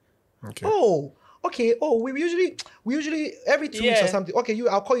message. Okay. Oh, okay. Oh, we usually every 2 weeks or something. Okay,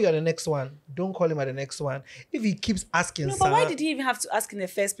 I'll call you at the next one. Don't call him at the next one. If he keeps asking, No, but why did he even have to ask in the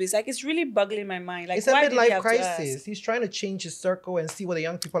first place? Like, it's really boggling my mind. Like, it's a why did he midlife have to crisis. ask? He's trying to change his circle and see what the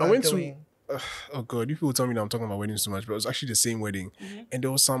young people I are went doing. oh god, you people tell me that I'm talking about weddings too much, but it was actually the same wedding, and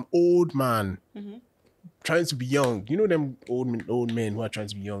there was some old man trying to be young. You know them old men who are trying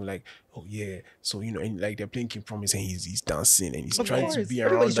to be young, like, oh yeah, so you know, and like they're playing King Promise and he's dancing and he's Of trying course, to be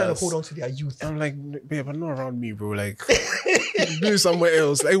everybody's around trying us. to hold on to their youth. I'm like, babe, but not around me, bro. Like, do it somewhere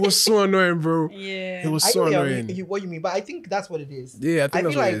else. Like, it was so annoying, bro. Yeah. It was I so know annoying. what you mean, but I think that's what it is. Yeah, I think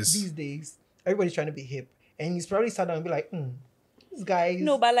that's feel what like it is. these days everybody's trying to be hip, and he's probably sat down and be like, this guy.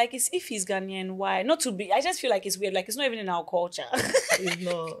 No, but like, it's if he's Ghanaian, why? Not to be. I just feel like it's weird. Like, it's not even in our culture. Is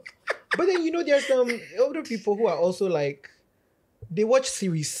not. But then there's some older people who are also like, they watch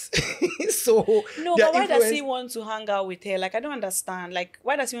series, so No, their but why does he influence- want to hang out with her? Like, I don't understand. Like,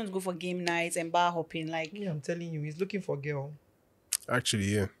 why does he want to go for game nights and bar hopping? Like, Yeah, I'm telling you, he's looking for a girl.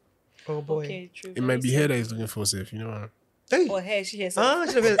 Actually, yeah, Oh boy. okay, true. it might be her that he's looking for, safe. You know, Hey. Or her, she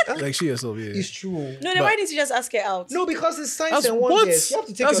herself. like she herself. Yeah. It's true. No, then why didn't you just ask her out? No, because it's science That's- and what? wonders. You have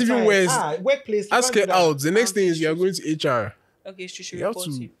to take That's your even time. worse. Workplace. you Ask can't her do that. out. The next thing is you are going to HR. Okay, she You have report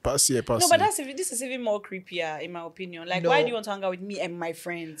to you. pass here. No, but this is even more creepier in my opinion. Like, No. why do you want to hang out with me and my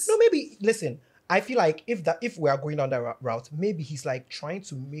friends? No, maybe listen. I feel like if we are going down that route, maybe he's like trying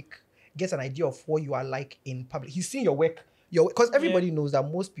to get an idea of what you are like in public. He's seen your work, because everybody knows that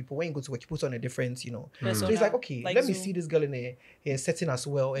most people when you go to work, you put on a different, So Persona, he's like, okay, like let me Zuu. see this girl in a setting as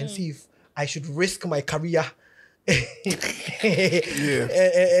well and see if I should risk my career. Yeah.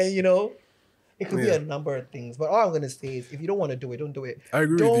 It could be a number of things. But all I'm gonna say is, if you don't want to do it, don't do it. I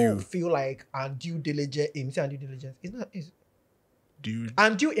agree don't with you. feel like undue diligence. Undue diligence. It's not. It's, Dude.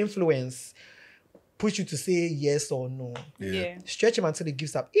 undue influence push you to say yes or no. Yeah. Stretch him until he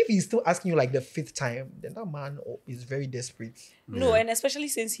gives up. If he's still asking you like the 5th time, then that man is very desperate. No, and especially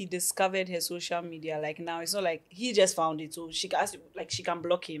since he discovered her social media, like now it's not like he just found it, so she can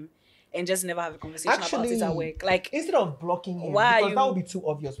block him and just never have a conversation about it at work. Like, instead of blocking him, Why because you- that would be too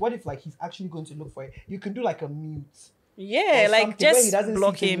obvious. What if like he's actually going to look for it? You can do like a mute. yeah, or like something where he just doesn't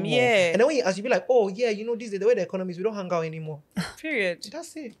block see it him. anymore. Yeah. And then when he asks, you be like, oh yeah, this is the way the economy is. We don't hang out anymore. Period.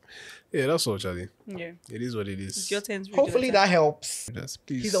 That's it. Yeah, that's all, Charlie. Yeah. It is what it is. It's your turn. to Hopefully read that helps. That's,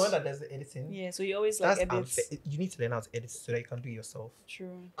 please. He's the one that does the editing. Yeah, so you always like That's edits. unfair. You need to learn how to edit so that you can do it yourself.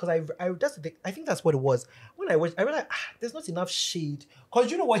 True. Because I think that's what it was. When I watched, I realized there's not enough shade. Because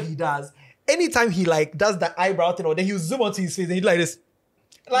you know what he does? Anytime he like does the eyebrow thing, or then he'll zoom onto his face and he's like this.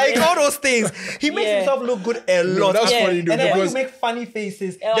 Like all those things. He makes Yeah. himself look good a lot. that's Yeah. funny, dude. And then when you Because make funny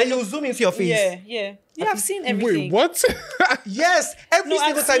faces, Yeah, then you zoom into your face. Yeah. Yeah, I've seen everything. wait, what? Yes. Every No,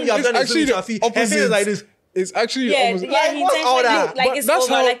 single I've time seen- you have It's done a zoom actually into the your face, her face opposite. is like this. It's actually the Yeah, opposite. yeah, Like, he what's all intentionally that? like But it's that's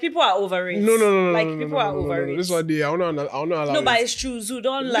over. how- Like people are over it. No. Like people are over it. This one day, I don't allow No, but it. it's true. Zoo,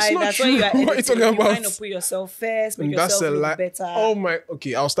 don't It's lie. not That's true. why you are What are you editing. talking You're about? trying to put yourself first, make That's yourself a look lie. better. Oh my.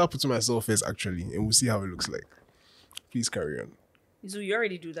 Okay, I'll start putting myself first actually, and we'll see how it looks like. Please carry on. Zoo, you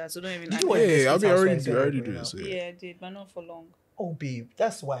already do that, so don't even. You act do like- what- Yeah, I Desperate already Housewives do. are I already going do now. this. Yeah. Yeah, I did, but not for long. Oh, babe,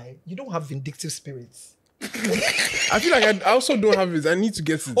 that's why you don't have vindictive spirits. I feel like I also don't have it. I need to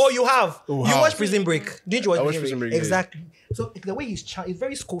get it. Oh, you have. Oh, you how? watch Prison Break. Did you watch I watched Prison Prison Break? Break, yeah. Exactly. So the way he's it's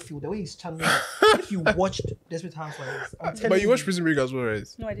very Schofield. The way he's channeling. If you watched Desperate Housewives, I'm telling But you watch Prison Break as well, right?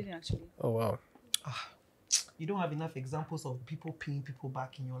 No, I didn't actually. Oh wow. you don't have enough examples of people paying people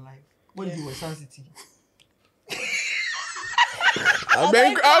back in your life. What did you with Sun City?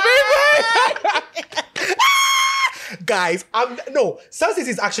 Guys, Sun City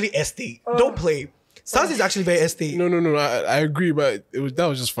is actually estate. Don't play. Sun City is actually very estate. No. I agree, but that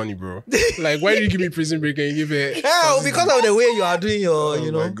was just funny, bro. Like, why did you give me Prison Break and you give it? Hell, because of the way you are doing your,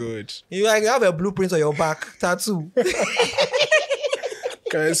 Oh my god. you have a blueprint on your back tattoo.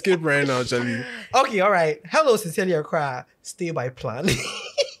 Can I escape right now, Charlie? Okay, all right. Hello, sincerely Accra. Stay by plan.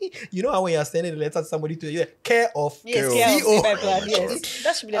 You know how when you're sending a letter to somebody to you, care of. Yes, Care care of. of my plan. Yes,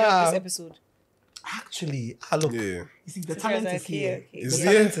 that should be the name of this episode. Actually, look. Yeah. You see, the Sincerely talent like is here. here. The Is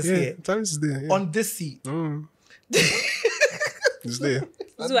talent there? is Yeah. here. Talent is there. Yeah. On this seat. Mm. It's there.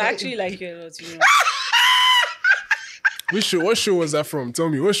 Zuu, I actually like you a lot, you know. What show was that from? Tell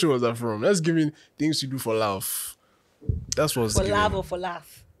me, what show was that from? That's giving things you do for laugh. That's what's For giving. love or for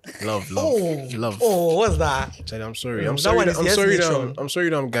laugh. Love. Oh, oh, what's that? Charlie, I'm sorry. No, I'm that sorry. one is yes nation. I'm sorry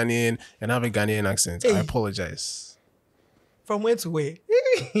that I'm Ghanaian and have a Ghanaian accent. I apologize. From where to where?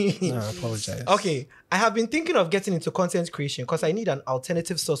 No, I apologize. Okay, I have been thinking of getting into content creation because I need an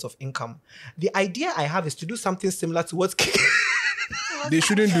alternative source of income. The idea I have is to do something similar to what They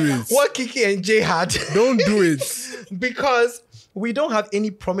shouldn't do it. what Kiki and Jay had. Don't do it. Because we don't have any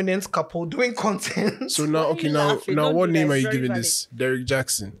prominent couple doing content. So now, okay, you now, laughing? now, Don't what do that. name are It's you very giving valid. this? Derek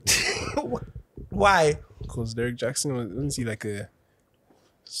Jackson. Why? Because Derek Jackson wasn't he like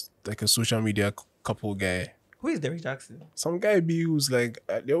a social media couple guy? Who is Derek Jackson? Some guy be who's like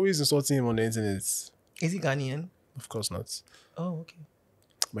they always insulting him on the internet. Is he Ghanaian? Of course not. Oh, okay.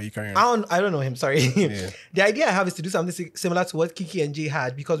 But you carry on. I don't know him, sorry. Yeah. The idea I have is to do something similar to what Kiki and Jay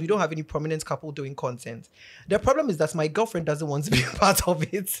had because we don't have any prominent couple doing content. The problem is that my girlfriend doesn't want to be a part of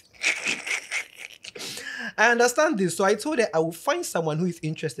it. I understand this, so I told her I will find someone who is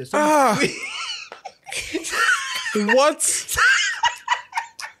interested. So What?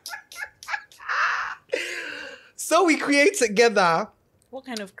 so we create together. What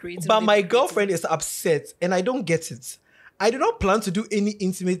kind of creative? But my girlfriend is upset and I don't get it. I do not plan to do any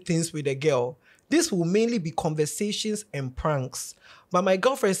intimate things with a girl. This will mainly be conversations and pranks. But my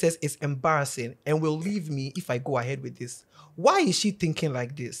girlfriend says it's embarrassing and will leave me if I go ahead with this. Why is she thinking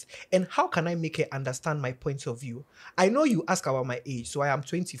like this? And how can I make her understand my point of view? I know you ask about my age, so I am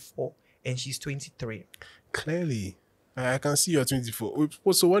 24 and she's 23. Clearly. I can see you're 24.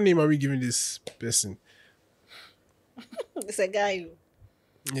 So what name are we giving this person? It's a guy.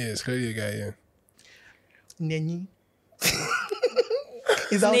 Yeah, it's clearly a guy, yeah. Nenyi.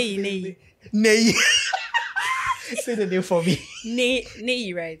 Is that Nei. Nenyi. Say the name for me.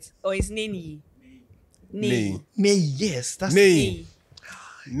 Nei, right? Or it's Neni? Nay. Nenyi, yes. That's Nay.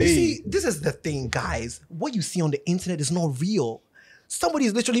 You Nay. see, this is the thing, guys. What you see on the internet is not real. Somebody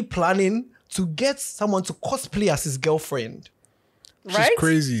is literally planning to get someone to cosplay as his girlfriend She's Right?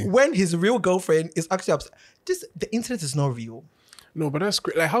 crazy. when his real girlfriend is actually upset. The internet is not real. No, but that's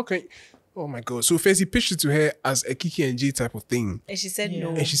great. Like, how can... Oh, my God. So first he pitched it to her as a Kiki and J type of thing. And she said no.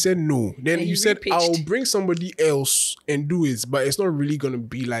 And she said no. Then And you he said, repitched. I'll bring somebody else and do it, but it's not really going to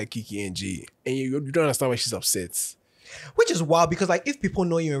be like Kiki and J. And you don't understand why she's upset. Which is wild because like if people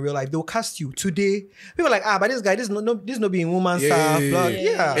know you in real life, they'll cast you today. People are like, but this guy, this not being woman stuff. Blah.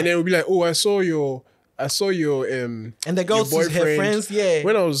 Yeah. And then it'll be like, oh, I saw your And the girls, your her boyfriend. friends, yeah.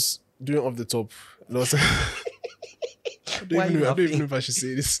 When I was doing Off the Top, there was Why I you don't even laughing? know if I should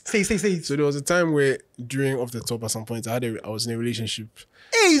say this. Say. So there was a time where during Off the Top at some point I was in a relationship.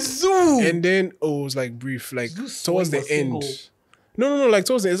 Hey, Zuu. And then it was like brief, like Zeus towards the was end. single. No, like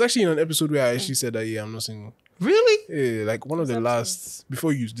towards the it's actually in an episode where I actually said that I'm not single. Really? Yeah, like one of the last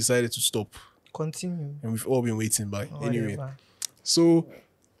before you decided to stop. Continue. And we've all been waiting by anyway. Whatever. So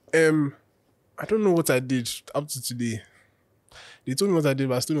I don't know what I did up to today. They told me what I did,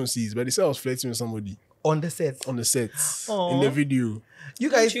 but I still don't see it. But they said I was flirting with somebody On the set. on the set Aw. in the video. You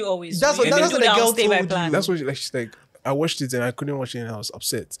guys, you always that's do? what, You that's do what the that on girl Stay by told Plan. you. That's what she's like. I watched it and I couldn't watch it and I was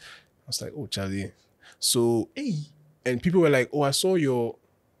upset. I was like, oh, Charlie. So, Hey. and people were like, oh, I saw your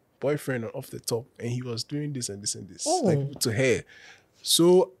boyfriend on Off the Top and he was doing this and this and this. Oh. Like to her.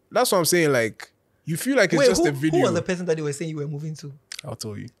 So that's what I'm saying. Like, you feel like it's Wait, just who, a video. who was the person that they were saying you were moving to? I'll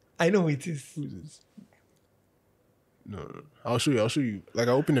tell you. I know who it is. Who is this? No. I'll show you. Like,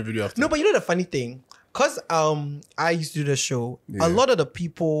 I'll open the video after. No, but you know the funny thing? Because I used to do the show, Yeah. a lot of the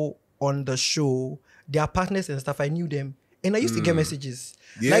people on the show, their partners and stuff, I knew them. And I used to get messages.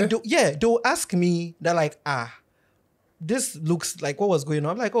 Yeah? Like, they'll ask me, they're like, this looks like what was going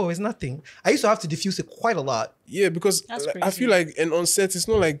on. I'm like, oh, it's nothing. I used to have to diffuse it quite a lot. Yeah, because That's like, I crazy. feel like, and on set, it's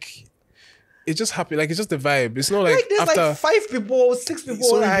not like, it just happened. Like, it's just the vibe. It's not like, Like, there's after like 5 people, 6 people.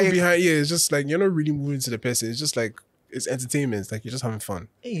 so many Like, people behind, yeah, it's just like, you're not really moving to the person. It's just like, it's entertainment. It's like, you're just having fun.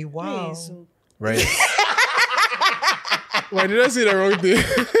 hey, wow. Hey, so Right? Why did I say the wrong thing?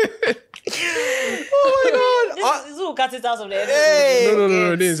 Oh my God. this will cut it out of the episode. Hey.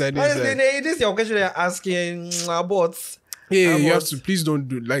 No, this is Honestly, this is your question you're asking about. Yeah, you have about- to,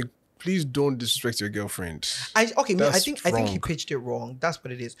 please don't disrespect your girlfriend. I That's think he wrong. pitched it wrong. That's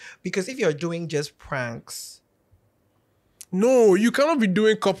what it is. Because if you're doing just pranks, No, you cannot be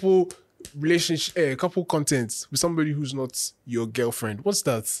doing couple relationship, couple content with somebody who's not your girlfriend. What's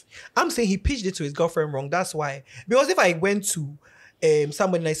that? I'm saying he pitched it to his girlfriend wrong. That's why. Because if I went to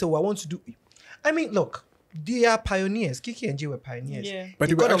somebody and I said, "Oh, I want to do," I mean, look, they are pioneers. Kiki and Jay were pioneers. Yeah. But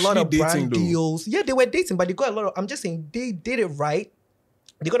they they were got a lot of actually dating, brand though. deals. Yeah, they were dating, but they got a lot of. I'm just saying they did it right.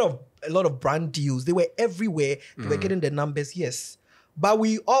 They got a lot of brand deals. They were everywhere. They were getting the numbers. Yes, but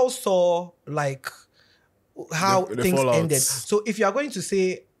we all saw like how The things fallouts. ended. So if you are going to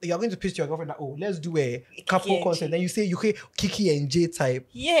say you're going to pitch to your girlfriend that let's do a couple and content, Jay. then you say you can Kiki and Jay type.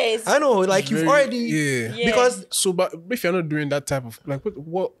 Yes. I know, like you've Very- already yeah. because So, but if you're not doing that type of like,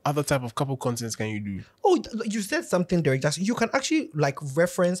 what other type of couple contents can you do? you said something, Derek. That you can actually like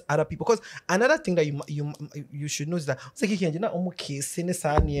reference other people. Because another thing that you should know is that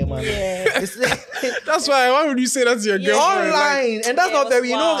Yeah. That's why would you say that to your girlfriend? online, and that's Yeah, not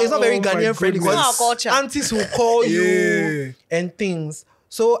very, it's not very Oh my Ghanaian friendly goodness. because It's not our culture. aunties will call you Yeah. and things.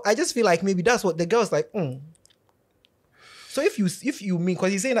 So I just feel like maybe that's what the girl's like. So if you mean,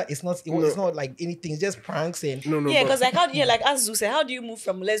 because he's saying that it's not like anything, it's just pranks and No, Yeah, but- because like how do you like as Zuu said, how do you move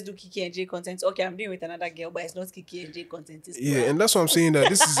from let's do Kiki and Jay content? Okay, I'm doing with another girl, but it's not Kiki and Jay content. It's Yeah, and that's what I'm saying, that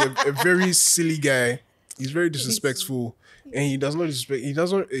this is a very silly guy. He's very disrespectful, and he doesn't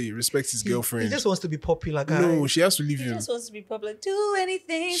respect his girlfriend. he just wants to be popular, guy. No, she has to leave he him. just wants to be popular. Do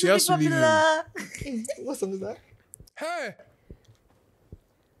anything She to be has to leave him. popular. What song is that? Hey,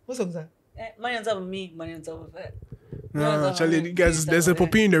 What song is that? Money on top of me, money on top of her. no, Charlie, guys, there's a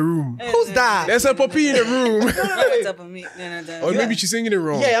puppy in the room. Who's that? There's a puppy in the room. Money on top of me. No. Or maybe she's singing it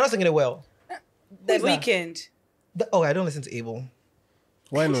wrong. Yeah, you're not singing it well. The Who's that? Weekend. I don't listen to Abel.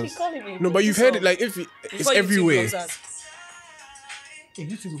 Why not? She called him a No, but you've heard it like if it's Before YouTube everywhere. comes out. Hey,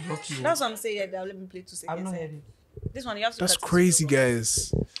 YouTube will block you. That's what I'm saying. Yeah, let me play 2 seconds. I've not heard it. This one you have to. That's cut it to crazy, the-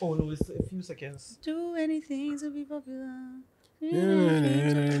 guys. Oh no, it's a few seconds. Do anything to be popular.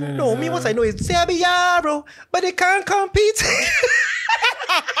 No, me what I know is Sebiaro, but they can't compete.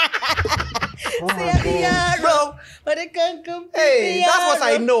 Bro, But it can't compete. hey, that's what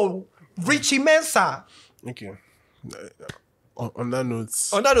I know. Richie Mensa. Okay. On that note,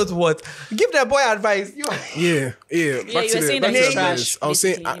 On that note, what? Give that boy advice. yeah. Yeah, you were saying that back to he's the trash, advice. I was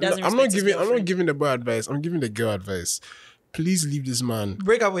saying basically. He doesn't I'm not respect his giving girlfriend. the boy advice. I'm giving the girl advice. Please leave this man.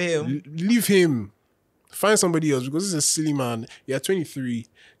 Break up with him. Leave him. Find somebody else because this is a silly man. You're 23.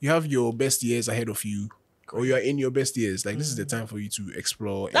 You have your best years ahead of you. Or you are in your best years. Like, this is the time for you to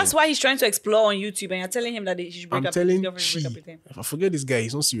explore. That's and why he's trying to explore on YouTube, and you're telling him that he should break I'm up with his telling girlfriend. she. Break up with him. If I forget this guy,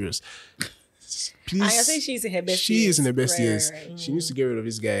 he's not serious. Please. And you're saying she's in her best She years. is in her best Right, years. right. She needs to get rid of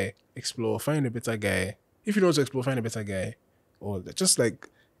this guy. Explore. Find a better guy. If you don't want to explore, find a better guy. Or just like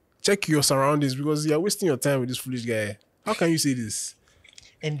check your surroundings because you're wasting your time with this foolish guy. How can you say this?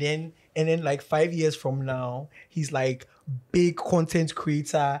 And then like 5 years from now, he's like big content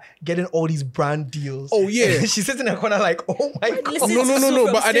creator, getting all these brand deals. Oh, yeah. And she's sitting in the corner like, oh my god. listen-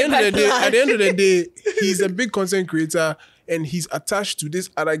 No. But at the end of the day, Plan. at the end of the day, he's a big content creator and he's attached to this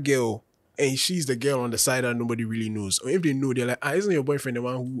other girl. And she's the girl on the side that nobody really knows. Or if they know, they're like, isn't your boyfriend the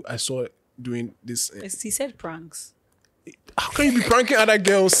one who I saw doing this? He said pranks. How can you be pranking other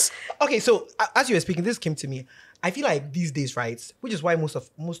girls? Okay, so as you were speaking, this came to me. I feel like these days, right, which is why most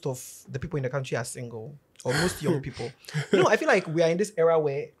of the people in the country are single, or most young people. No, I feel like we are in this era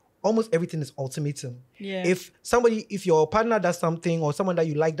where almost everything is ultimatum. Yeah. If your partner does something or someone that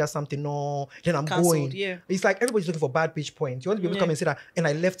you like does something, no, then I'm Cancelled, going. yeah. It's like everybody's looking for bad bitch points. You want to be able to come and say that, and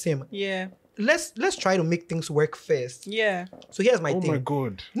I left him. Yeah. Let's try to make things work first. Yeah. So here's my Oh thing. my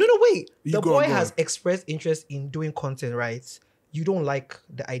God. No, wait. You The go boy on, go has on. expressed interest in doing content, right? You don't like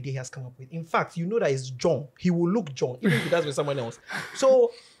the idea he has come up with. In fact, you know that it's John. He will look John, even if he does with someone else.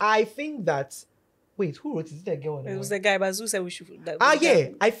 So I think that. Wait, who wrote it? Is it a girl or the It was boy? the guy, but Zuu said we should. Yeah.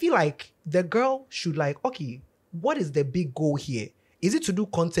 I feel like the girl should like, okay, what is the big goal here? Is it to do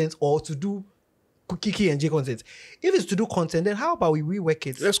content or to do Kiki and J content? If it's to do content, then how about we rework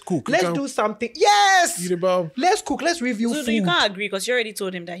it? Let's cook. You Let's can- do something. Yes. Eat about. Let's cook. Let's review Zuu, food. you can't agree because you already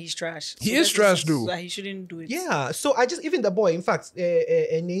told him that he's trash. He So is let's trash, just- though. That he shouldn't do it. Yeah. So I just even the boy, in fact,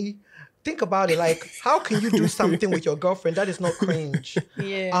 think about it. Like, how can you do something with your girlfriend that is not cringe?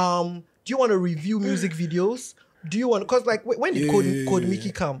 Yeah. Do you want to review music videos? Do you want? Because like when did Code Yeah.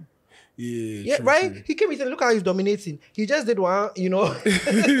 Mickey come? Yeah, Yeah, right. He came and said, "Look how he's dominating." He just did one,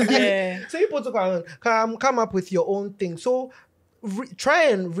 Yeah. So people to come up with your own thing. So try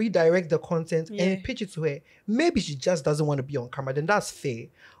and redirect the content Yeah. and pitch it to her. Maybe she just doesn't want to be on camera. Then that's fair.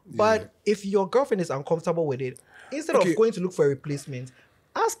 But if your girlfriend is uncomfortable with it, instead Okay. of going to look for a replacement,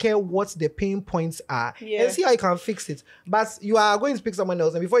 ask her what the pain points are Yeah. and see how you can fix it. But you are going to pick someone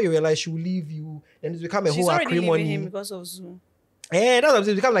else, and before you realize she will leave you, then it's become a She's whole already leaving him acrimony. because of Zuu. And that's what I'm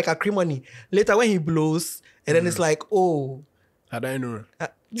saying. It become like acrimony. Later when he blows, and then it's like, oh, How do I know?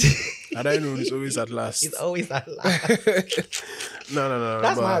 I don't know. It's always at last. It's always at last. No.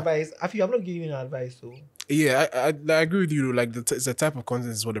 That's but- my advice. I feel I'm not giving you advice, though. Yeah, I agree with you. Like the type of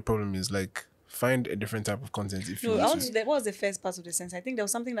content is what the problem is. Like find a different type of content if you No, want to. that was the first part of the sentence. I think there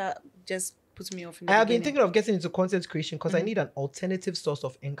was something that just put me off. In the I have been beginning. thinking of getting into content creation because I need an alternative source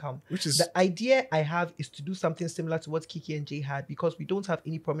of income. Which is The idea I have is to do something similar to what Kiki and Jay had because we don't have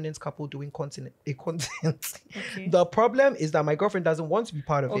any prominent couple doing content. Okay. The problem is that my girlfriend doesn't want to be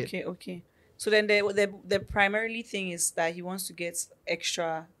part of it. Okay. So then the primarily thing is that he wants to get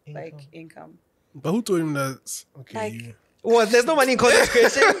extra like income. but who told him that? Okay. Like- What? There's no money in content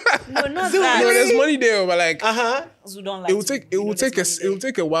creation. No, not no, that. there's money there, but like Zuu don't like it will to- take you know, there's money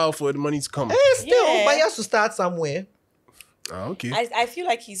there. a while for the money to come. Still, Yeah. but he has to start somewhere. Okay. I feel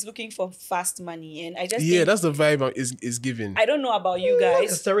like he's looking for fast money, and I just Yeah, think, that's the vibe is given. I don't know about you Not guys.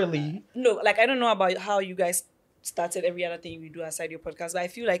 necessarily. No, like I don't know about how you guys started every other thing you do aside your podcast, but I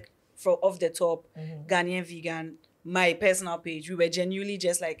feel like from off the top, Ghanaian vegan, my personal page, we were genuinely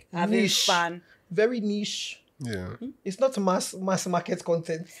just like having Niche. fun. Very niche. Yeah. It's not mass market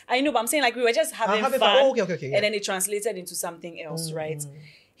content. I know, but I'm saying like we were just having having fun. fun. Oh, okay, yeah. And then it translated into something else, right?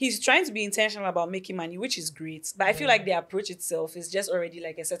 He's trying to be intentional about making money, which is great. But I feel like the approach itself is just already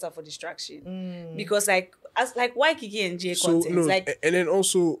like a setup for distraction. Because like why Kiki and Jay So content? no, Like and then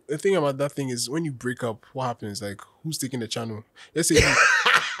also the thing about that thing is when you break up, what happens? Like who's taking the channel?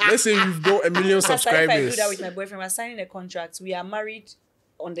 Let's say you've got 1 million if I do subscribers. that with my boyfriend, we're signing a contract. We are married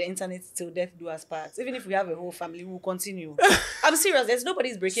on the internet till death do us part. Even if we have a whole family, we'll continue. I'm serious. There's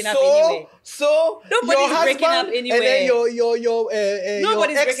nobody's breaking up anyway. So Nobody's your husband breaking up and anywhere. then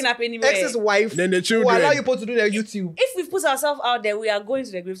Nobody's your breaking up anywhere. ex's wife Then the who children. allow you both to do their YouTube. If we put ourselves out there, we are going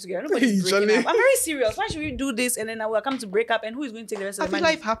to the grave together. Nobody's breaking Usually. up. I'm very serious. Why should we do this and then we'll come to break up and who is going to take the rest I of the feel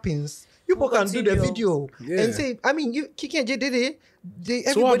money? life happens. People We'll can do the continue. video Yeah. and say, I mean, you Kiki and Jay did it. So what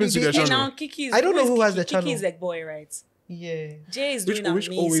Everybody happens to did their it. And channel? now Kiki is, I don't know is who has Kiki? the channel. Kiki is like boy, right? Yeah. Jay is Which doing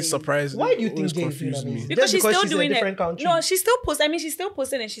amazing. always surprised Why do you think always Jay is doing confused me. amazing? Because Just she's still in doing a different it. country. No, she's still posting. I mean, she's still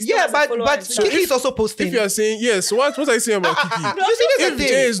posting and she's still Yeah, has a but follower but on Twitter. Kiki is also posting. If you are saying yes, what are you saying about Kiki? No, You see, she's there's If a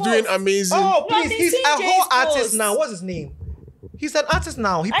Jay is post. doing amazing, Oh, No, I've please, been he's seeing a Jay's whole artist posts. now. What's his name? He's an artist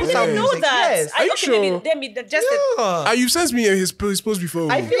now. He I puts out didn't know music. that. Yes. Are you okay, sure? Just Yeah. you sent me his post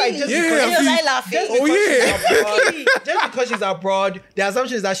before. I feel like just Yeah, because I feel- I laughing. just Oh, because yeah. she's abroad, just because she's abroad, the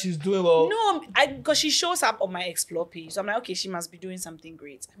assumption is that she's doing well. No, because she shows up on my Explore page. So I'm like, okay, she must be doing something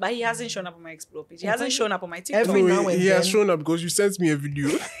great. But he hasn't shown up on my Explore page. He hasn't shown up on my TikTok. Every now No, and he has then. shown up because you sent me a video.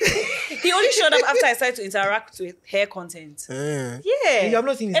 He only showed up after I started to interact with her content. Eh. Yeah. You have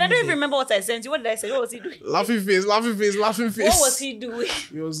not seen his And I don't music. even remember what I sent you. What did I say? What was he doing? Laughing face. What was he doing?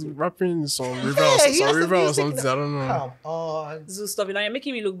 He was rapping some Yeah, river, he has some the river or music something. now. I don't know. Come on. Zuu, stop it. Now you're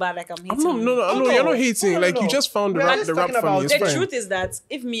making me look bad like I'm hating I'm not, you. no, you're not hating. No, like no. you just found the We are rap, just the rap talking funny. about It's The fine. truth is that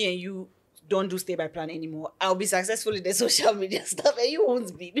if me and you don't do Stay by Plan anymore, I'll be successful in the social media stuff and you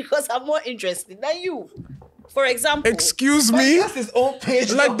won't be because I'm more interested than you. For example, Excuse But he me. has his own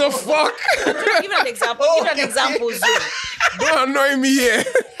page. Like the fuck? give an example. Give an Okay. example, Zuu. Don't annoy me here.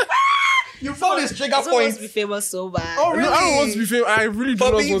 You found his trigger Zuu wants point. to be famous so bad. Oh, No, really? I don't want to be famous. I really do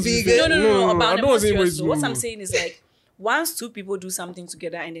For not being want to be vegan? famous. No, I about don't want anybody so to what know. I'm saying is like once two people do something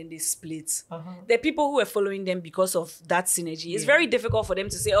together and then they split, the people who are following them because of that synergy, it's very difficult for them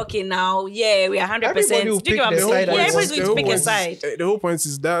to say, okay, now, yeah, we are 100%. Everybody will Do you get what I'm pick their saying? side Yeah, and everybody's want- going to pick a side. The whole point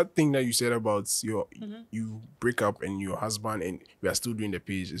is that thing that you said about you break up and your husband and we are still doing the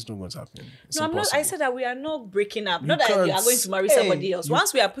page. It's not going to happen. It's No, I'm not. I impossible. said that we are not breaking up. Not that we can't. are going to marry Hey, somebody else.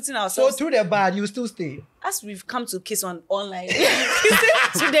 Once we are putting So ourselves, through the bad, you still stay. as we've come to kiss on online,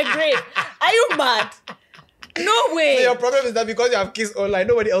 kissing to the grave. Are you mad? No way. So your problem is that because you have kissed online,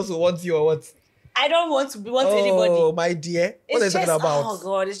 nobody else will want you or what? I don't want to want Oh, anybody. my dear. What are you It's talking just, about? oh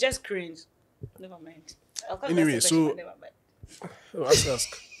God, it's just cringe. Never mind. I'll come Anyway, back to the so- question, but never mind. Oh,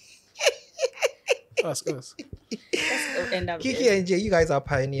 ask. Ask. Let's end up Kiki there. and Jay, you guys are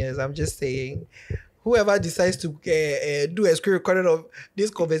pioneers. I'm just saying. Whoever decides to do a screen recording of this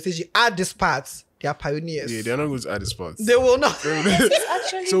conversation, add this part, they are pioneers. Yeah, they're not going to add the spots. They will not. It's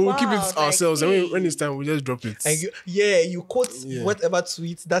actually So we'll keep wild, it ourselves. like, And when it's time, we'll just drop it. And you quote Yeah. whatever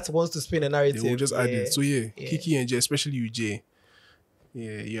tweet that wants to spin a narrative. They will just add Yeah. it. So yeah, Yeah. Kiki and Jay, especially you, Jay.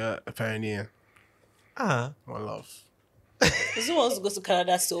 Yeah, you're a pioneer. One love. Zuu wants to go to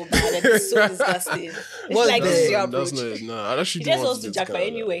Canada so bad and it's so disgusting. It's What's like there? this is your That's approach. not. No, I actually He don't just want wants to go jackpot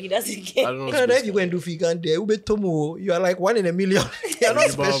Canada. anyway. He doesn't I care. don't want Canada, to if you go and do vegan there, Ube Tomo, you are like 1 in a million. You're not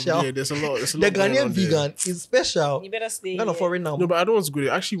special. Yeah, there's a lot. There's a The lot going Ghanaian on there. vegan is special. You better stay Kind of here. foreign now. No, but I don't want to go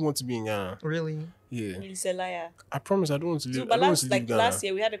there. I actually want to be in Ghana. Really? Yeah, He's a liar. I promise I don't want to leave. So, I but don't want to leave Ghana. last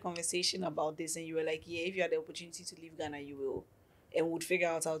year we had a conversation about this, and you were like, "Yeah, if you had the opportunity to leave Ghana, you will." and would figure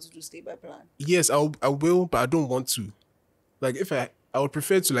out how to do stay by plan. Yes, I will, but I don't want to. Like, if I would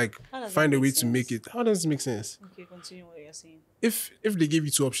prefer to like How does find that a way make to sense? make it. How does it make sense? Okay, continue what you're saying. If they give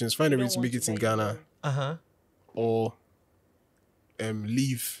you two options, find a way don't to make want it in to Ghana Uh-huh. or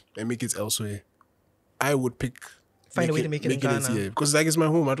leave and make it elsewhere, I would pick Find a way to make it in Ghana. here because like it's my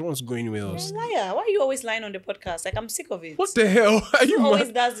home. I don't want to go anywhere else. Liar, why are you always lying on the podcast? Like, I'm sick of it. What the hell? Are you Who always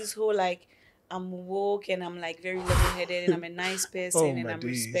mad? does this whole like, I'm woke and I'm like very level-headed and I'm a nice person Oh, and my I'm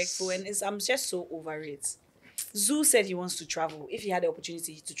days. respectful and I'm just so over it. Zuu said he wants to travel. If he had the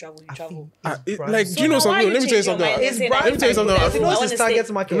opportunity to travel, he'd travel. Like, do you know now why something? you Let me tell you change your something. mind and say Let that me tell you something. I He knows wanna his target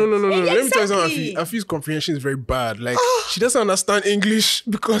stay- market. No. Let me tell you Exactly. something. Afi's comprehension is very bad. Like she doesn't understand English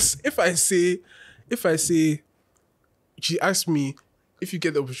because if I say, she asked me, if you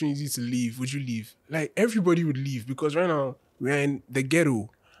get the opportunity to leave, would you leave? Like everybody would leave because right now we're in the ghetto.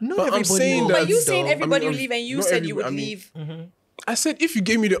 Not But I'm everybody saying will that- But you saying though. everybody I mean, will leave and you not said you would everybody- leave. I said if you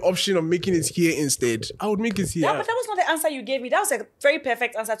gave me the option of making it here instead, I would make it here. But that was not the answer you gave me. That was a very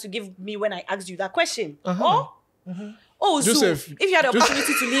perfect answer to give me when I asked you that question. Oh, Joseph, Zuu, if you had the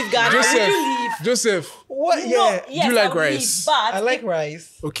opportunity to leave Ghana, would you leave? Joseph. What? No, Yeah. yes, you like I would leave, rice? but I like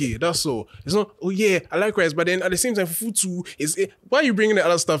rice. Okay, that's all. It's not. Oh yeah, I like rice, but then at the same time, food too is. Why are you bringing the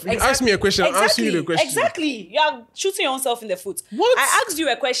other stuff? If you ask me a question, I'm asking you the question. Exactly. You are shooting yourself in the foot. What? I asked you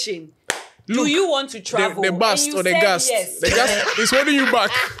a question. Look, Do you want to travel? The bust And you or the said gas? Yes. The gas is holding you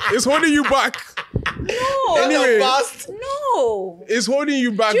back. It's holding you back. No. Anyway. No. It's holding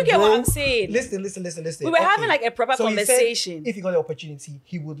you back, Do you get bro. what I'm saying? Listen. We were having like a proper So he said conversation. if he got the opportunity,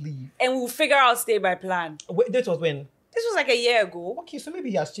 he would leave. And we'll figure out stay by plan. Wait, that was when? This was like a year ago. Okay, so maybe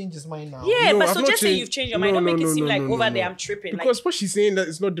he has changed his mind now. Yeah, No, but I've so not just say changed- you've changed your mind. Don't make it seem like over there I'm tripping. Because what she's saying that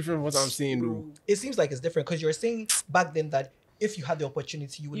it's not different from what I'm saying, though. It seems like it's different because you're saying back then that if you had the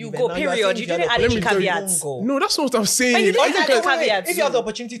opportunity, you would You leave. go, And now are period. saying You if had didn't the add any opportunity, you caveats. won't go. No, that's not what I'm saying. But you didn't Okay, add so the wait, caveats. if you have the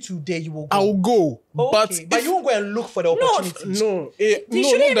opportunity today, you will go. I'll go, Okay, but you won't go and look for the opportunity. no, He no,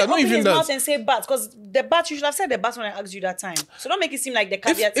 shouldn't not even that, not open even his mouth that. and say but, because the but you should have said the but when I asked you that time. So don't make it seem like the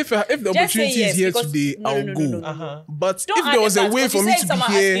caveat. If the Just say opportunity yes, is here because- today, no, I'll no, go. no, no. Uh-huh. But Don't if add there the was a but, way because for you me said to be someone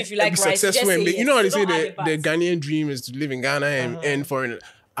asked here you if you and like be rice, successful, just and say make, you know how they yes. say Don't add the the but. Ghanaian dream is to live in Ghana and foreign.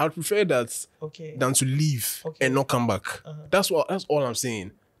 I would prefer that Okay. than to leave Okay. and not come back. That's all I'm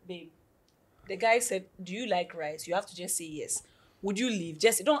saying. Babe, the guy said, do you like rice? You have to just say yes. Would you leave?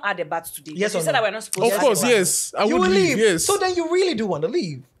 Just don't add the but today. Yes You or said no? that we're not supposed Of to add course, the but. yes. I You would will leave. Yes. So then you really do want to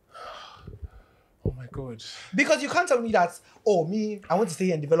leave. Oh my god. Because you can't tell me that, oh, me, I want to stay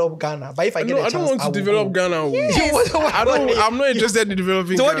here and develop Ghana. But if I get No, a I chance, don't want I to will develop go. Ghana. Yes. I'm not interested in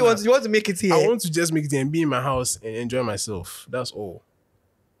developing So what Ghana. do you want? You want to make it here? I want to just make it and be in my house and enjoy myself. That's all.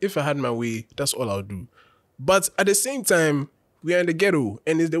 If I had my way, that's all I'll do. But at the same time, we are in the ghetto,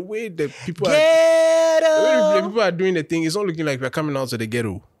 and it's the way that people the way the Ghetto. people are doing the thing. It's not looking like we're coming out of the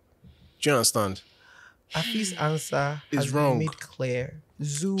ghetto. Do you understand? Afi's answer Is has wrong. been made clear.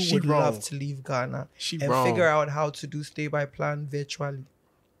 Zuu She would wrong. love to leave Ghana She and wrong. figure out how to do stay by plan virtually.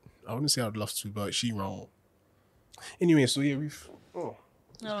 I wouldn't say I'd love to, but she wrong. Anyway, so yeah, we've No,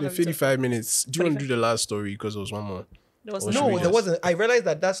 it's been no, 55 minutes. Do you want to do the last story because there was one more? There was Or no. should we No, there just- wasn't. I realized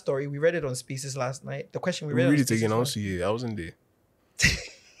that story, we read it on Spaces last night. The question we We read on really Spaces taking last- also, yeah. I wasn't there.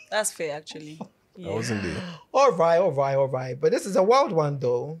 That's fair, actually. I Yeah. wasn't there. All right. But this is a wild one,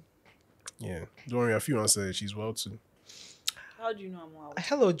 though. Yeah. Don't worry, a few answered. She's well too. How do you know I'm wild?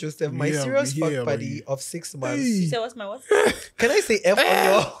 Hello, Joseph, my Yeah, serious we hear fuck about buddy you. of 6 months. You said what's my what? Can I say F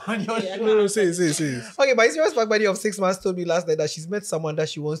on your Yeah, No, say it. Okay, my serious fuck buddy of 6 months told me last night that she's met someone that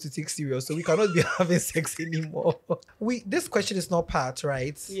she wants to take serious, so we cannot be having sex anymore. This question is not part,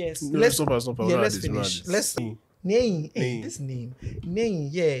 right? Yes. No, Let's- stop. Yeah, let's finish. Let's Mm. Nay, Nay. this name. Nay,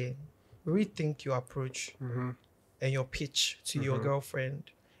 yeah. Rethink your approach Mm-hmm. and your pitch to your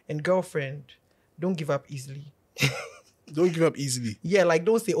girlfriend. And girlfriend, don't give up easily. Don't give up easily. Yeah, like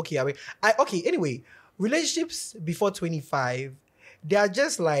don't say, okay, okay, anyway, relationships before 25, they are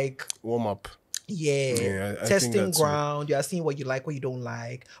just like, Warm up. yeah, Yeah, I think testing that's it. ground. You are seeing what you like, what you don't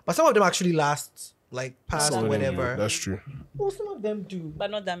like. But some of them actually last, like past Some of them, whenever. yeah, that's true. Well, some of them do.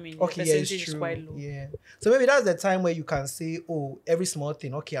 But not that many. Okay, The yeah, percentage it's is true. quite low. Yeah. So maybe that's the time where you can say, oh, every small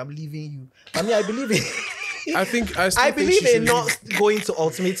thing, okay, I'm leaving you. I mean, I believe in I think I I believe in not going to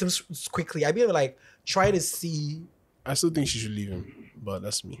ultimatums quickly. I believe in like try to see. I still think she should leave him, but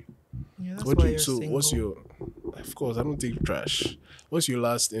that's me. Yeah, that's What why do you, you're so single. what's your? Of course, I don't take trash. What's your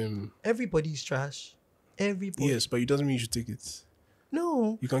last? Everybody's trash. Everybody. Yes, but it doesn't mean you should take it.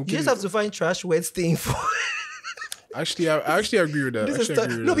 No. You can You give just it- have to find trash worth staying for. Actually, I actually agree with that. This is Actually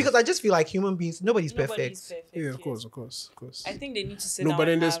agree with no, that. because I just feel like human beings, nobody's Nobody's perfect. perfect. Yeah, of yes. course. I think they need to sit No, down but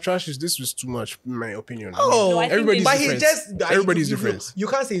then and there's have- trashes. This was too much, in my opinion. Oh, No, I think everybody's they- but he different. just Everybody's you, different. You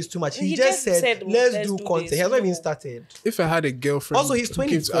can't say it's too much. He He just just said, said, let's let's do do content. this. He has not even No. started. If I had a girlfriend, Also, he's who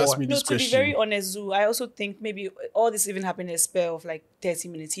came to 24. ask me No, this to be question, very honest, Zuu, I also think maybe all this even happened in a spell of like 30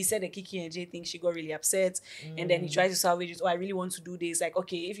 minutes. He said the Kiki and Jay thing, she got really upset. And then he tried to salvage it. Oh, I really want to do this. Like,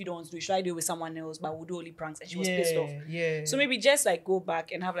 okay, if you don't want to do it, should I do it with someone else? But we'll do only pranks. And she was pissed off. Yeah. So maybe just like go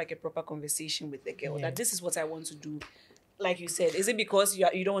back and have like a proper conversation with the girl that this is what I want to do. Like you said, is it because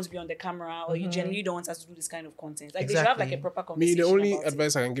you don't want to be on the camera or you genuinely don't want us to do this kind of content? Like they should have like a Exactly. proper me, conversation. the only about it.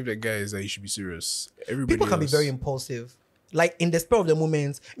 advice I can give the guy is that you should be serious. Everybody People can be else- very impulsive. Like in the spur of the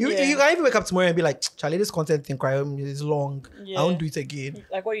moment, you Yeah. you can even wake up tomorrow and be like, Charlie, this content thing is long. Yeah. I won't do it again.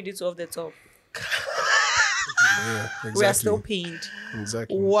 Like what you did to Off the Top. Yeah, exactly. We are still pained.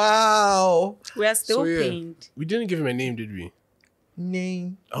 Exactly. Wow. We are still So, yeah. pained. We didn't give him a name, did we?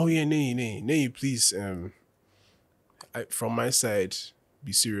 Name. Oh yeah, Nay, please. From my side,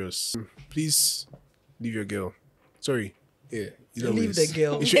 be serious. Please leave your girl. Sorry. Yeah. either Leave ways. the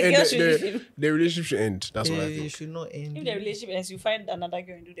girl. It should The end. girl should leave him. The relationship should end. That's what I You think. should not end. If the relationship ends, you find another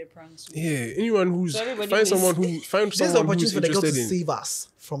girl and do the pranks. Yeah. Anyone who's So everybody find wins. someone who find This is an someone opportunity who's for the girl to interested in. save us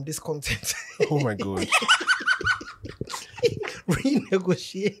from this content. Oh my god.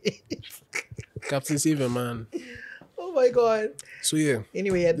 Renegotiate. Captain Save a man. Oh my god. So yeah.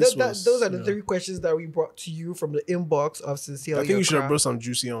 Anyway, yeah, This was- those are the yeah. 3 questions that we brought to you from the inbox of Sincerely I think you should have Accra. brought some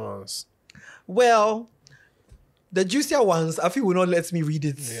juicy ones. Well, the juicier ones, I feel will not let me read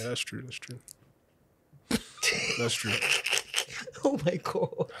it. Yeah, that's true. That's true. Oh my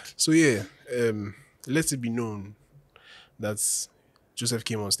god. So yeah, let it be known that Joseph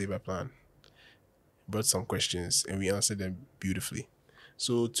came on Stay by Plan, brought some questions, and we answered them beautifully.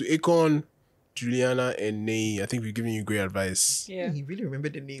 So to Akon, Juliana, and Nay, I think we've given you great advice. Yeah. He really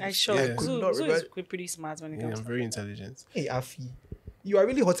remembered the names. I sure. Yeah. Could Zuu not is remember. pretty smart when it Yeah, comes I'm to very intelligent. Hey, Afi. You are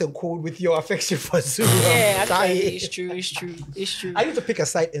really hot and cold with your affection for Zuu. Yeah, I'm actually, dying. it's true. I need to pick a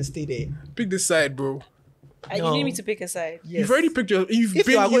side and stay there. Pick this side, bro. You No. need me to pick a side. Yes. You've already picked your. You've If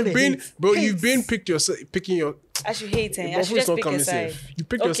you are going to been, hate, bro. hate. You've been picking your. I should hate him. I Bro, should it's just not pick a coming side. safe. You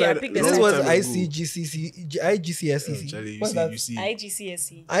picked your Okay, I side. picked the long This side. was time ago. IGCSE. Charlie, What's that? you see.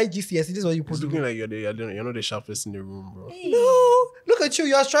 IGCSE. IGCSE. This is what you It's put. looking like you're not the sharpest in the room, bro. No, look at you.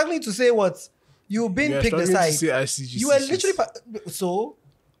 You are struggling to say what you've been You're picked the struggling to side. say ICGC. You were literally so.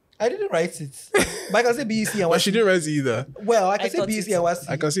 I didn't write it, but I can say BEC and But what she didn't write it either. Well, I can I say thought BEC it. and what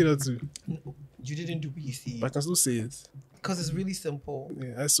I can see that too. you didn't do BEC But I can still say it. because it's really simple.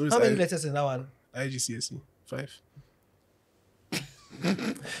 Yeah, I saw it. How many letters in that one? IGCSE 5.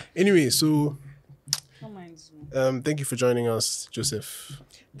 Anyway, so Don't mind Zuu. thank you for joining us, Joseph.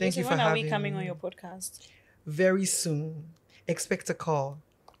 Thank you So for when are having we coming me. on your podcast? Very soon. Expect a call.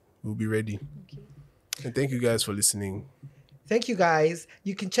 We'll be ready. Okay. And thank you guys for listening. Thank you guys.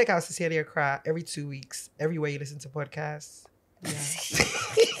 You can check out Sincerely Accra every 2 weeks, everywhere you listen to podcasts. Yeah.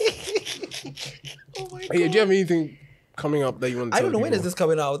 Oh my god. Hey, do you have anything coming up that you want to I tell don't know when is people? this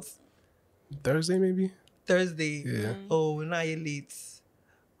coming out. Thursday, maybe? Thursday. Yeah. Oh, now you're late.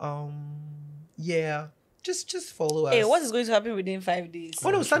 Yeah. Just follow us. Hey, what is going to happen within 5 days?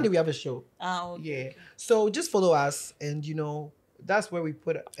 Oh no, Sunday we have a show. Okay. Yeah. So just follow us, and that's where we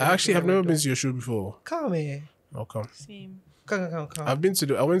put it. I actually have never been to your show before. Come here. I'll come. Same. Come. I went to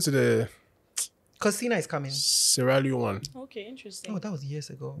the Cause Sina is coming. Sierra Leone one. Okay, interesting. Oh, that was years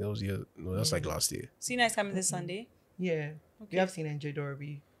ago. That's like last year. Sina is coming this Sunday. Yeah. Okay. We have Sina and J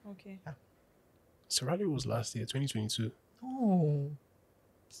Dorby. Okay. Sierra Leone was last year, 2022. Oh.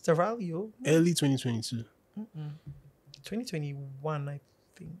 Steralio. Early 2022. 2021, I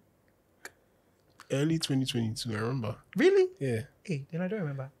think. Early 2022, I remember. Really? Yeah. Hey, then I don't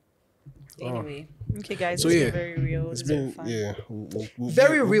remember. Anyway. Okay, guys. So, It's yeah, been very real. It's It's been been, fun. yeah. We'll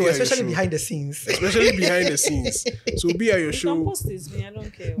Very we'll real, be at your especially show. behind the scenes. Especially behind the scenes. So we'll be at your You can show. post this, me. I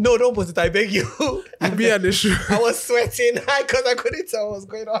don't care. No, don't post it. I beg you. We'll be at the show. I was sweating because I couldn't tell what was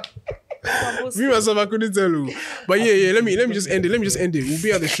going on. You can post Me it. myself, I couldn't tell you. But yeah. Let me just end it. We'll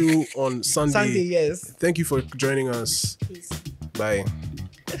be at the show on Sunday. Sunday, yes. Thank you for joining us. Peace. Bye.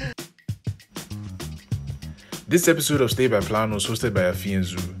 This episode of Stay by Plan was hosted by Afi and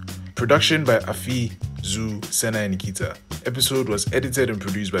Zuu. Production by Afi, Zuu, Senna, and Nikita. Episode was edited and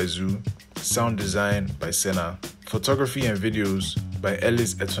produced by Zuu. Sound design by Senna. Photography and videos by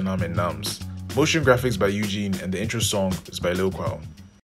Ellis Etonam and Nams. Motion graphics by Eugene, and the intro song is by Lil Kwaw.